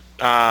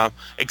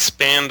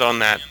expand on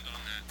that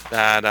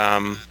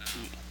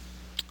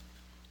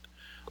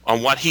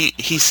on what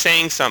he's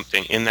saying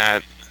something in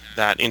that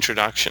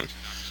introduction.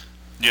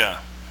 Yeah.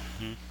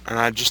 And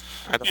I don't,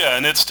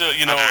 and it's still,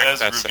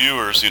 as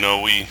reviewers,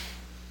 we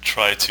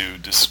try to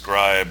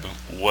describe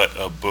what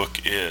a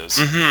book is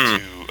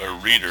to a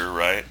reader,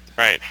 right?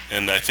 Right.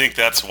 And I think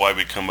that's why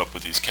we come up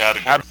with these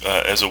categories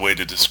as a way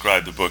to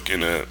describe the book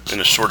in a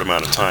short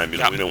amount of time. We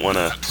don't want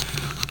to.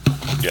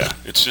 Yeah,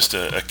 it's just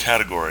a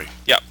category.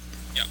 Yep.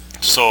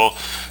 So,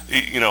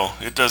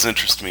 it does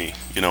interest me,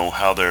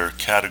 how they're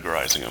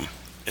categorizing them,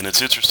 and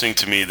it's interesting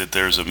to me that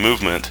there's a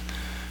movement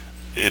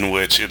in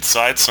which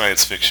inside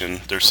science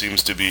fiction there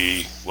seems to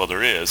be,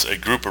 there is a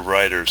group of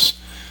writers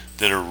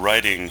that are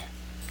writing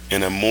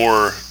in a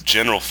more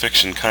general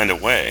fiction kind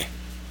of way.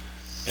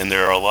 And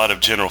there are a lot of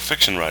general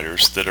fiction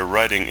writers that are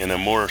writing in a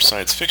more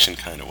science fiction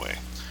kind of way.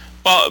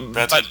 Well,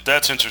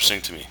 that's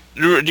interesting to me.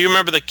 Do you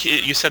remember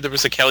you said there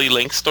was a Kelly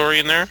Link story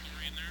in there?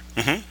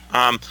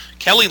 Mm-hmm.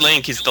 Kelly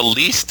Link is the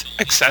least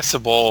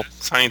accessible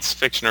science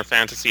fiction or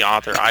fantasy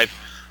author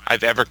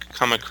I've ever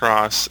come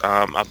across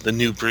of the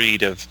new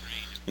breed of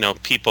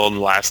people in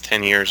the last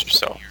 10 years or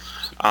so.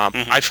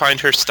 I find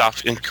her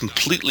stuff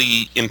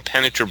completely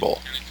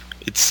impenetrable.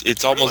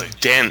 It's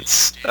almost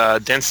dense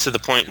to the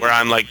point where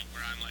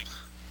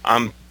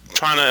I'm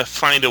trying to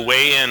find a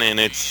way in, and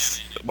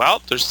it's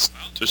there's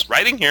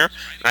writing here,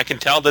 and I can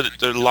tell that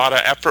a lot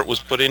of effort was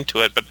put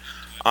into it. But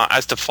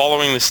as to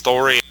following the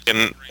story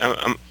and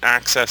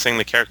accessing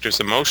the characters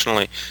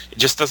emotionally, it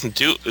just doesn't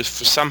do.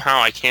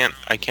 Somehow I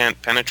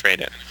can't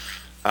penetrate it.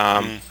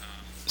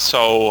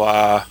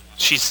 So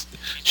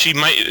she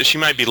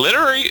might be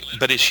literary,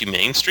 but is she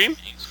mainstream?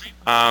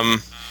 I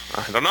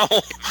don't know.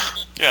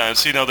 Yeah, and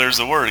see, now there's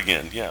the word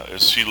again. Yeah,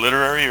 is she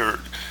literary or,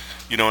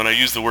 and I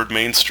use the word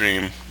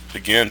mainstream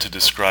again to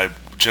describe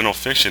general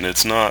fiction.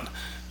 It's not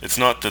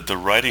that the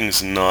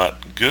writing's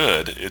not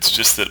good. It's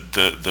just that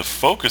the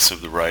focus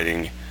of the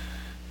writing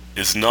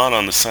is not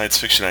on the science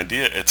fiction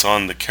idea. It's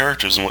on the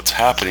characters and what's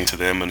happening to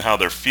them and how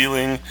they're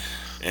feeling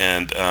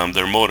and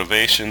their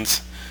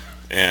motivations.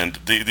 And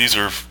these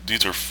are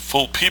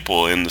full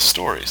people in the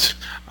stories.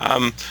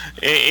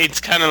 It's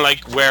kind of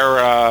like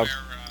where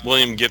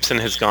William Gibson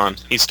has gone.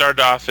 He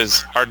started off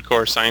as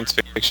hardcore science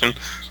fiction.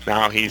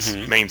 Now he's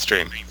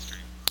mainstream.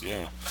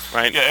 Yeah.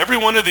 Right? Yeah, every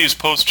one of these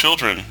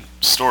post-children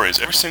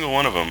stories, every single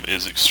one of them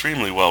is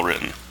extremely well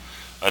written.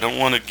 I don't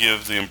want to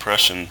give the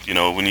impression,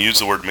 when you use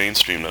the word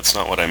mainstream, that's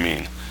not what I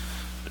mean.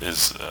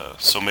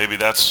 So maybe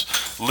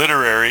that's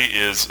literary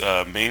is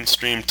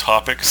mainstream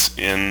topics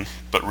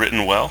but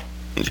written well.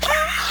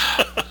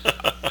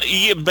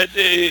 Yeah, but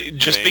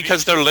just maybe.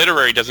 Because they're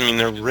literary doesn't mean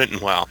they're written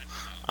well.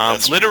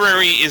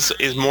 Literary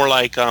is more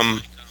like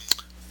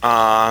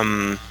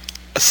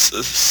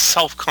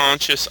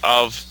self-conscious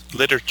of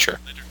literature.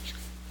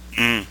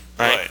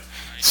 Right.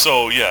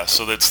 So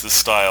that's the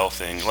style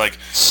thing. Like,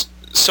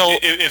 so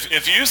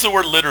if you use the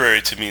word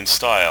literary to mean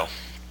style,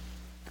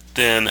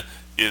 then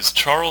is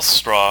Charles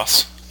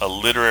Stross a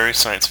literary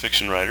science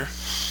fiction writer?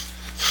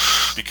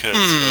 Because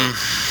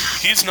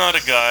he's not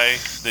a guy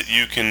that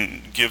you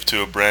can give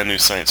to a brand new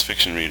science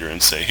fiction reader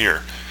and say,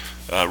 here,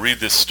 read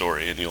this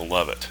story and you'll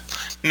love it.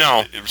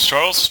 No.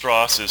 Charles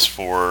Stross is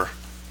for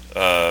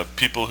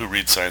people who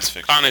read science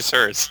fiction.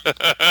 Connoisseurs.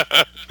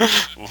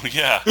 Well,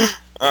 yeah.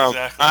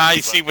 Exactly. I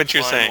see what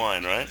you're saying.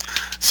 Wine, right?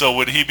 So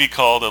would he be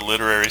called a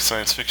literary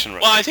science fiction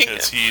writer? Well, I think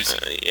that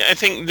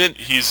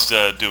he's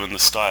doing the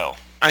style.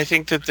 I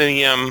think that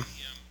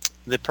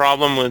the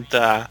problem with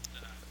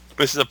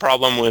this is a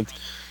problem with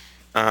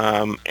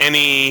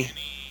any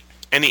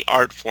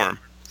art form.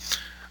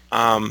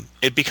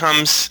 It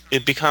becomes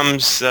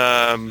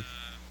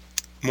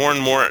more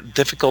and more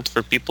difficult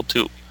for people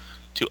to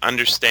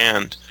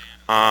understand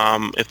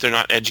if they're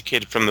not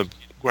educated from the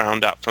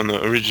ground up, from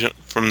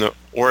the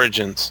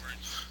origins.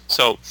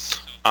 So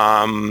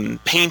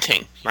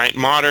painting, right?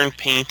 Modern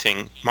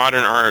painting,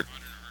 modern art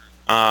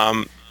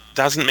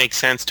doesn't make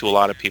sense to a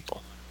lot of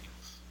people.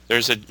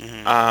 There's a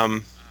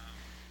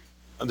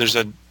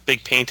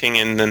big painting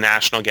in the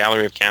National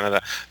Gallery of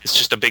Canada. It's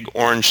just a big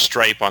orange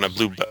stripe on a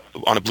blue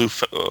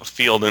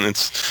field, and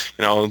it's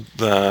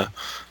the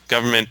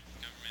government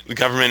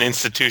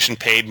institution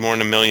paid more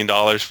than $1 million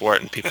for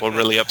it, and people are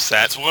really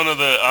upset.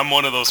 I'm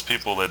one of those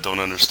people that don't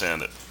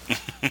understand it.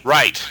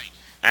 Right,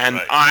 and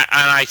right.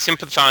 I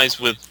sympathize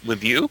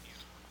with you,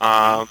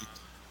 but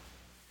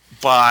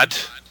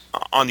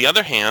on the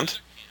other hand,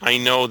 I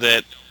know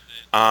that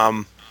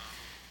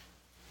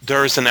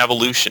there is an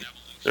evolution.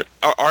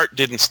 Art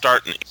didn't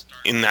start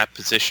in that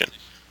position.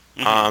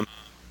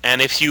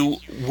 And if you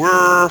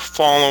were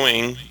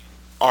following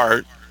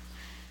art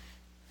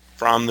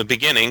from the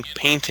beginning,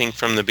 painting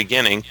from the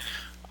beginning,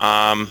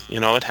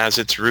 it has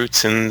its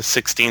roots in the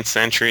 16th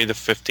century, the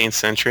 15th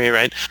century,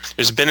 right?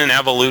 There's been an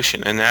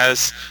evolution, and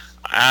as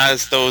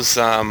those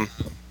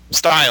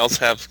styles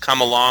have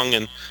come along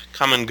and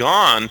come and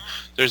gone,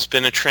 there's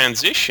been a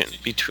transition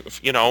between,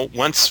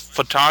 once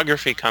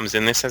photography comes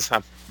in, this has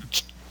a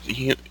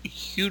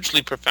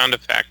hugely profound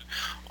effect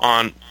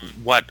on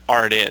what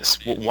art is.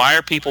 Why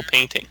are people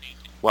painting?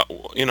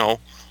 The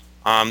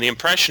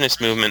Impressionist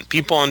movement,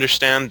 people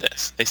understand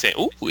this. They say,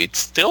 "Ooh, it's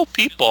still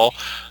people,"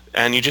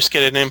 and you just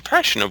get an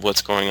impression of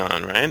what's going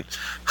on, right?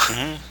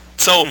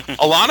 So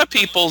a lot of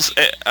people's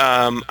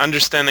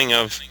understanding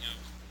of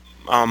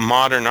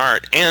modern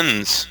art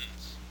ends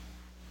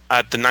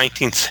at the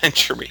 19th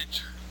century.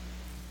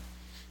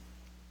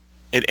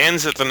 It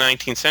ends at the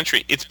 19th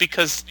century. It's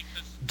because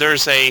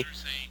there's a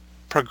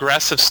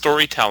progressive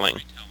storytelling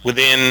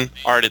within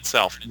art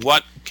itself.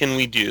 What can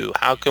we do?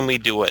 How can we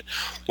do it?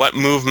 What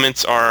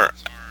movements are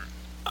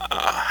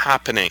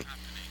happening?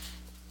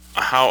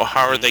 How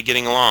are they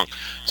getting along?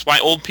 It's why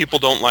old people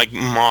don't like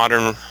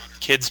modern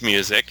kids'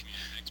 music.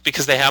 It's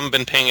because they haven't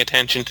been paying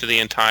attention to the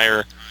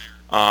entire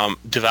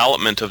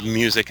development of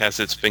music as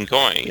it's been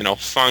going.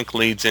 Funk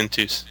leads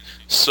into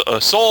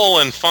soul,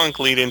 and funk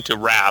lead into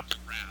rap.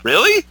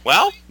 Really?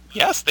 Well,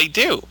 yes, they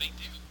do.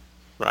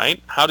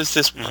 Right? How does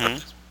this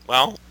work?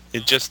 Well,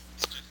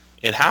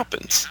 it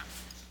happens.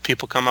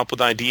 People come up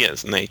with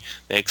ideas, and they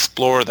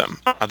explore them.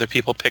 Other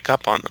people pick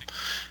up on them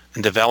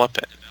and develop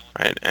it.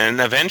 Right?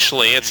 And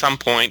eventually, at some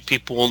point,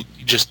 people will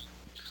just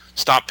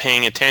stop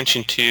paying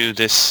attention to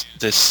this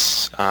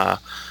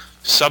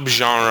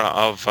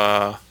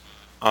subgenre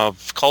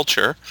of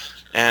culture,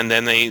 and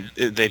then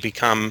they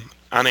become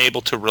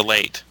unable to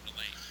relate.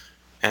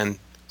 And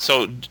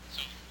so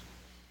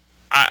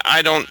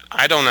I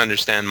don't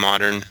understand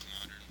modern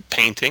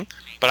painting,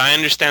 but I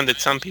understand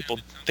that some people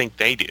think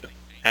they do,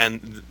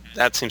 and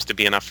that seems to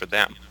be enough for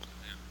them.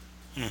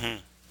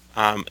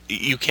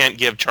 You can't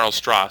give Charles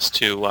Stross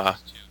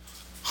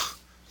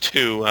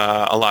to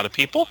a lot of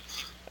people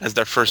as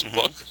their first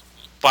book.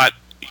 But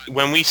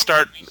when we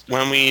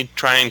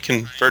try and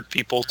convert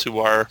people to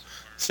our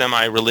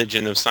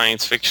semi-religion of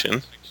science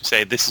fiction,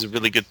 say this is a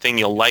really good thing,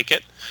 you'll like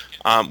it,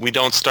 we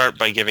don't start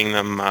by giving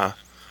them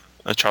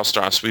Charles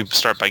Stross. We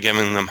start by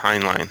giving them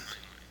Heinlein.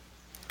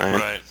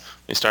 Right.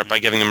 We start by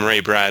giving them Ray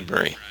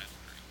Bradbury.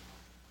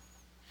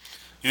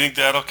 You think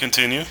that'll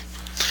continue?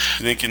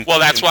 You think in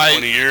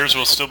 20 years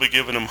we'll still be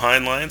giving them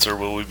Heinleins, or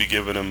will we be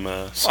giving them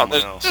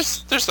someone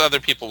else? There's other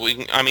people.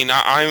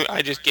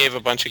 I just gave a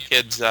bunch of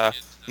kids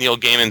Neil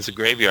Gaiman's The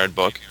Graveyard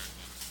Book.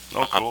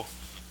 Oh, cool.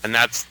 And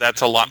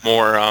that's a lot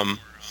more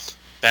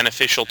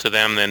beneficial to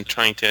them than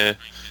trying to,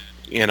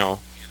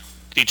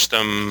 teach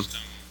them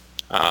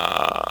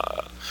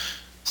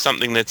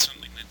something that's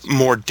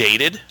more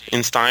dated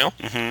in style.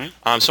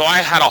 So I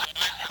had a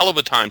hell of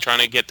a time trying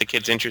to get the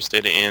kids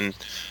interested in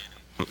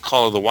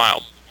Call of the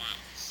Wild.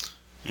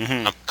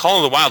 Call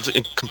of the Wild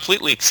is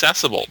completely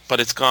accessible, but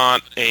it's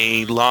got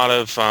a lot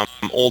of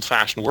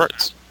old-fashioned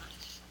words.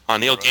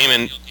 Neil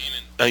Gaiman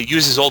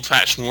uses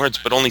old-fashioned words,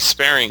 but only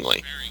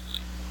sparingly.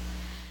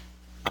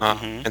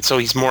 And so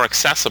he's more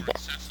accessible.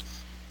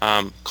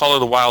 Call of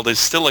the Wild is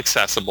still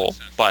accessible,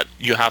 but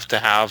you have to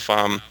have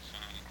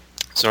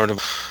sort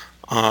of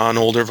an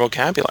older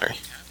vocabulary.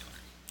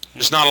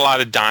 There's not a lot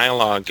of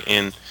dialogue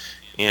in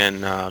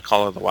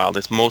Call of the Wild.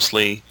 It's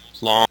mostly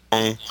long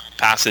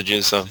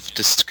passages of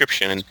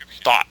description and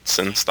thoughts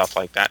and stuff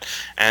like that,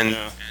 and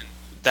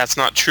that's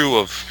not true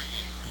of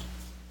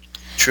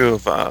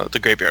the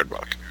Graveyard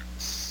Book.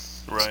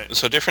 Right.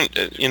 So different,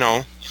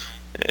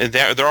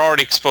 they're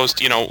already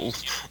exposed. When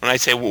I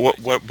say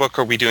what book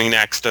are we doing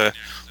next,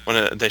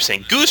 when they're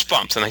saying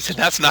Goosebumps, and I said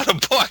that's not a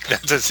book,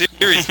 that's a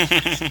series.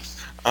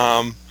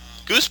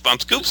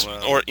 Goosebumps, wow.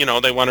 Or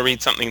they want to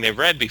read something they've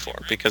read before,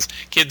 because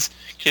kids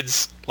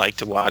like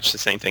to watch the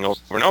same thing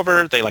over and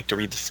over. They like to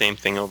read the same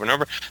thing over and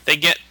over. They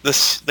get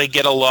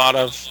a lot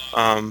of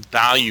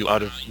value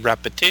out of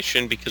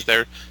repetition because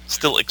they're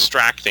still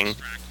extracting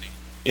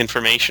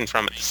information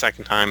from it the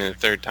second time and the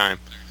third time.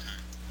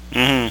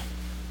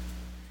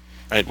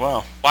 Right.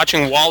 Wow.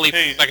 Watching WALL-E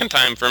the second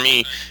time for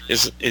me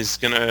is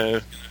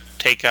gonna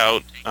take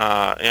out.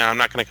 I'm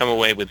not gonna come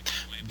away with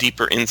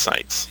deeper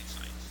insights.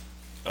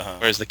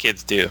 Whereas the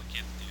kids do.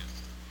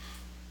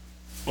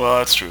 Well,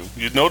 that's true.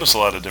 You'd notice a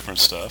lot of different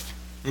stuff.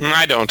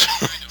 I don't.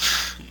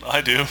 I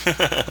do.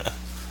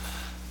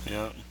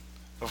 Yeah.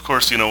 Of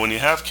course, when you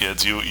have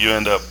kids, you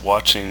end up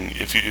watching.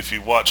 If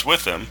you watch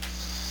with them,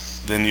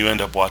 then you end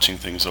up watching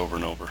things over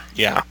and over.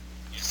 Yeah.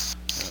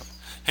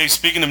 Hey,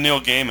 speaking of Neil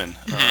Gaiman,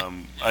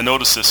 I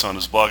noticed this on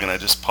his blog, and I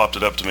just popped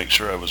it up to make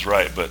sure I was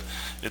right. But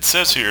it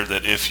says here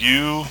that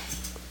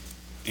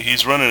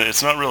he's running,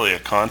 it's not really a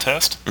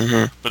contest,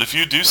 but if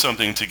you do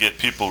something to get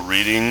people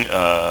reading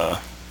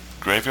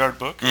Graveyard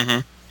Book,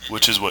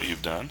 which is what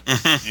you've done,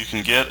 you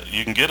can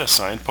get a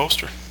signed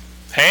poster.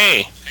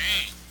 Hey,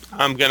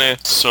 I'm gonna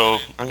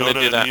go to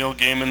do that.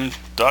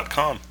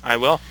 neilgaiman.com. I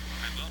will.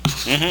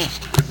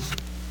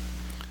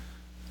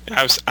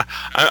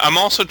 I'm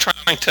also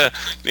trying to,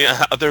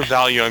 other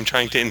value I'm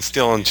trying to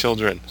instill in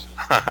children.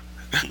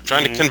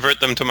 Trying to convert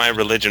them to my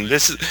religion.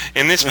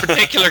 In this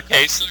particular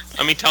case,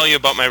 let me tell you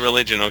about my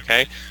religion,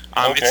 okay?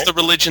 It's the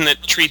religion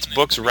that treats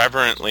books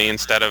reverently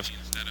instead of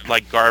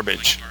like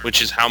garbage,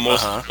 which is how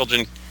most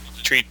children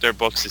treat their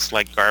books. It's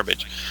like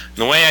garbage. And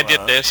the way I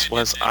did this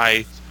was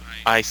I'm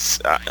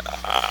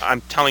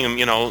telling them,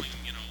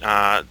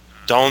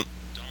 don't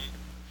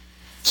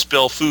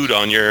spill food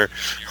on your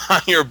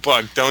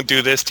book. Don't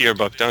do this to your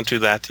book. Don't do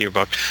that to your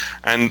book.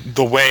 And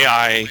the way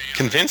I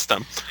convinced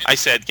them, I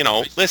said,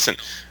 listen,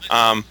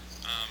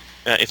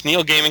 if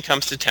Neil Gaiman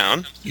comes to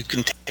town, you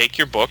can take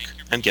your book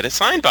and get it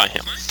signed by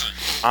him.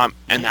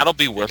 And that'll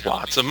be worth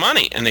lots of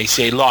money. And they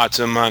say, lots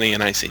of money.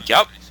 And I said,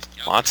 yep,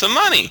 lots of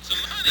money.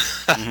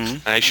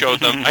 And I showed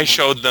them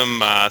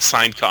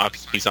signed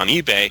copies on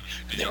eBay,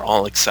 and they're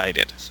all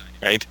excited,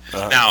 right?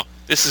 Now,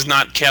 this has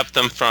not kept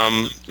them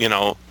from,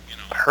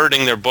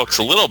 hurting their books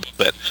a little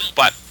bit,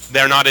 but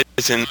they're not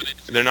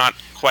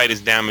quite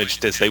as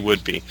damaged as they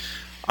would be.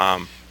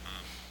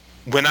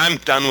 When I'm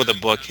done with a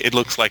book, it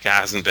looks like it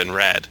hasn't been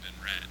read.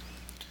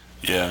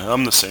 Yeah,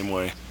 I'm the same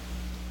way.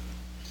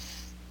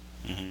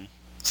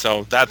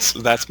 So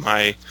that's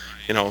my,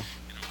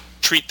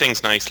 treat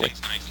things nicely.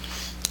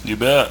 You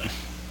bet.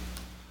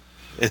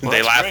 Well,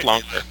 they last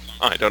longer.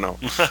 I don't know.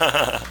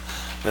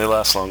 They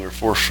last longer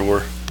for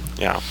sure.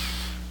 Yeah.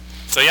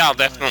 So yeah, I'll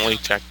definitely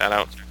check that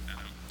out.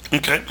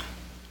 Okay.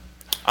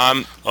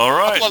 All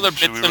right.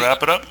 Should we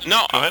wrap it up?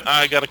 No, go ahead.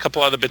 I got a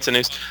couple other bits of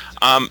news.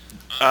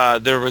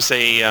 There was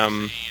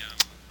a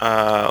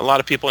lot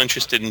of people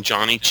interested in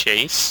Johnny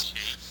Chase.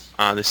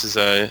 This is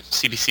a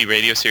CBC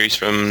radio series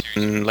from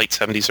late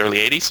 70s, early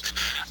 80s.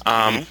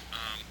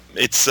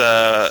 It's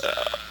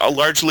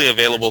largely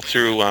available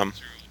through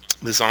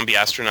the Zombie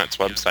Astronaut's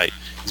website,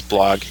 his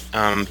blog.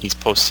 He's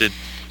posted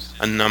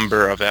a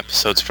number of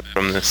episodes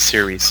from this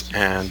series,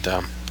 and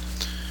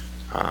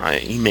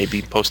he may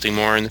be posting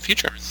more in the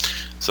future.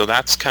 So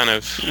that's kind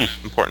of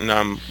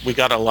important. We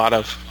got a lot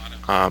of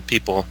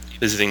people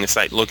visiting the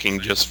site looking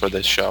just for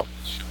this show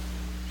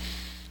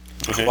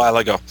a while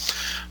ago.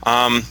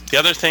 The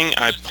other thing,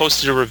 I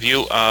posted a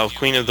review of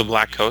Queen of the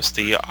Black Coast,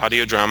 the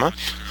audio drama.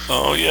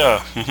 Oh,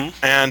 yeah. Mm-hmm.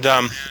 And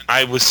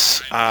I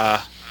was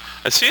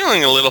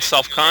feeling a little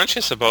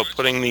self-conscious about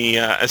putting the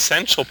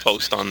essential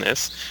post on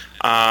this.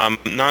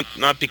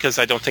 Not because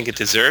I don't think it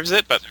deserves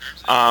it, but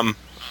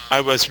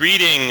I was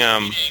reading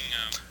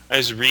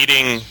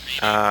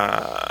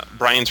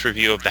Brian's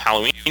review of the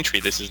Halloween Tree.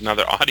 This is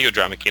another audio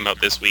drama came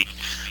out this week.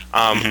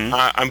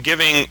 I'm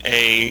giving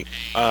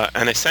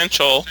an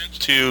essential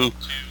to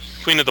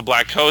Queen of the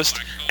Black Coast,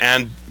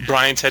 and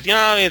Brian said,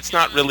 it's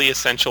not really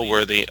essential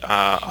worthy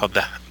of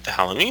the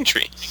Halloween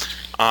Tree.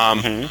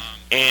 And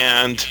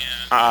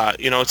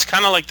it's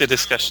kind of like the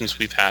discussions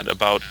we've had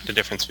about the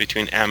difference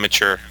between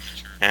amateur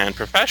and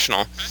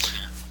professional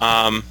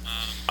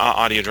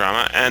audio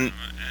drama. And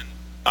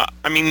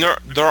I mean,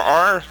 there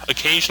are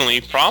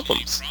occasionally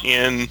problems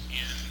in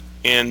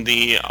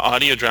the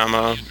audio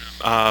drama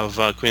of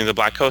Queen of the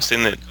Black Coast,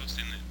 in that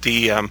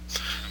the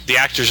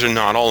actors are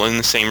not all in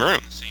the same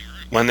room.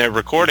 When they're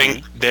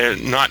recording, they're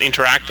not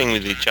interacting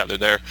with each other.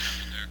 They're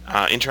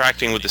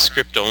interacting with the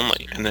script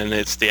only, and then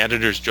it's the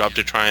editor's job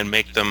to try and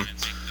make them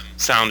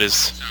sound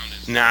as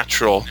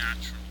natural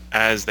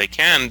as they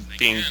can,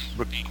 being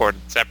recorded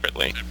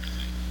separately.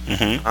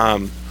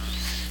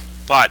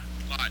 But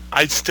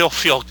I still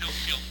feel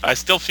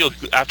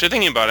after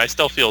thinking about it, I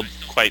still feel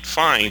quite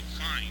fine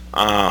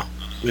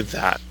with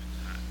that.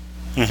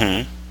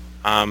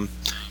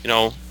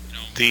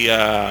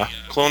 The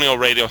Colonial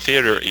Radio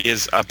Theatre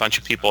is a bunch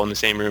of people in the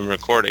same room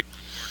recording.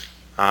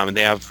 And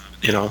they have,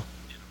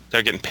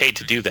 they're getting paid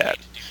to do that.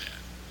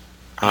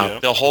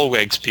 The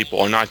Holwigs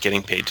people are not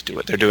getting paid to do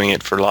it. They're doing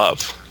it for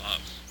love.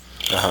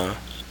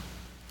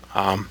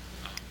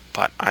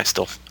 But I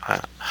still, I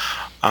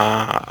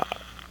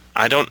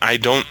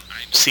don't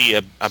see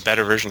a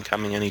better version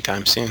coming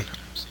anytime soon.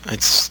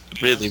 It's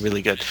really,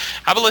 really good.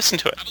 Have a listen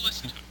to it.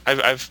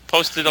 I've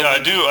posted a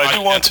link. I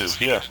do want to.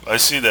 Yeah, I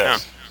see that. Yeah.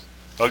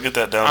 I'll get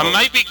that down. It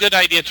might be a good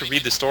idea to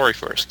read the story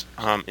first.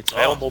 It's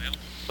available in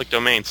public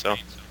domain, so.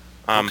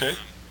 Okay.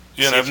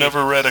 Yeah, and I've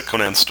never read a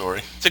Conan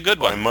story. It's a good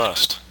one. I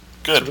must.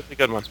 Good. It's a really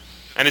good one.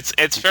 And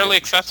it's fairly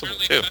accessible,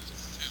 too.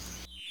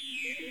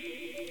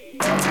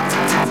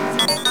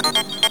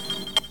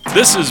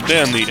 This has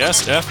been the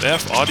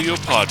SFF Audio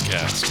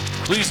Podcast.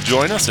 Please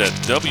join us at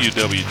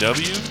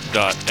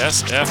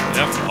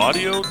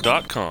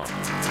www.sffaudio.com.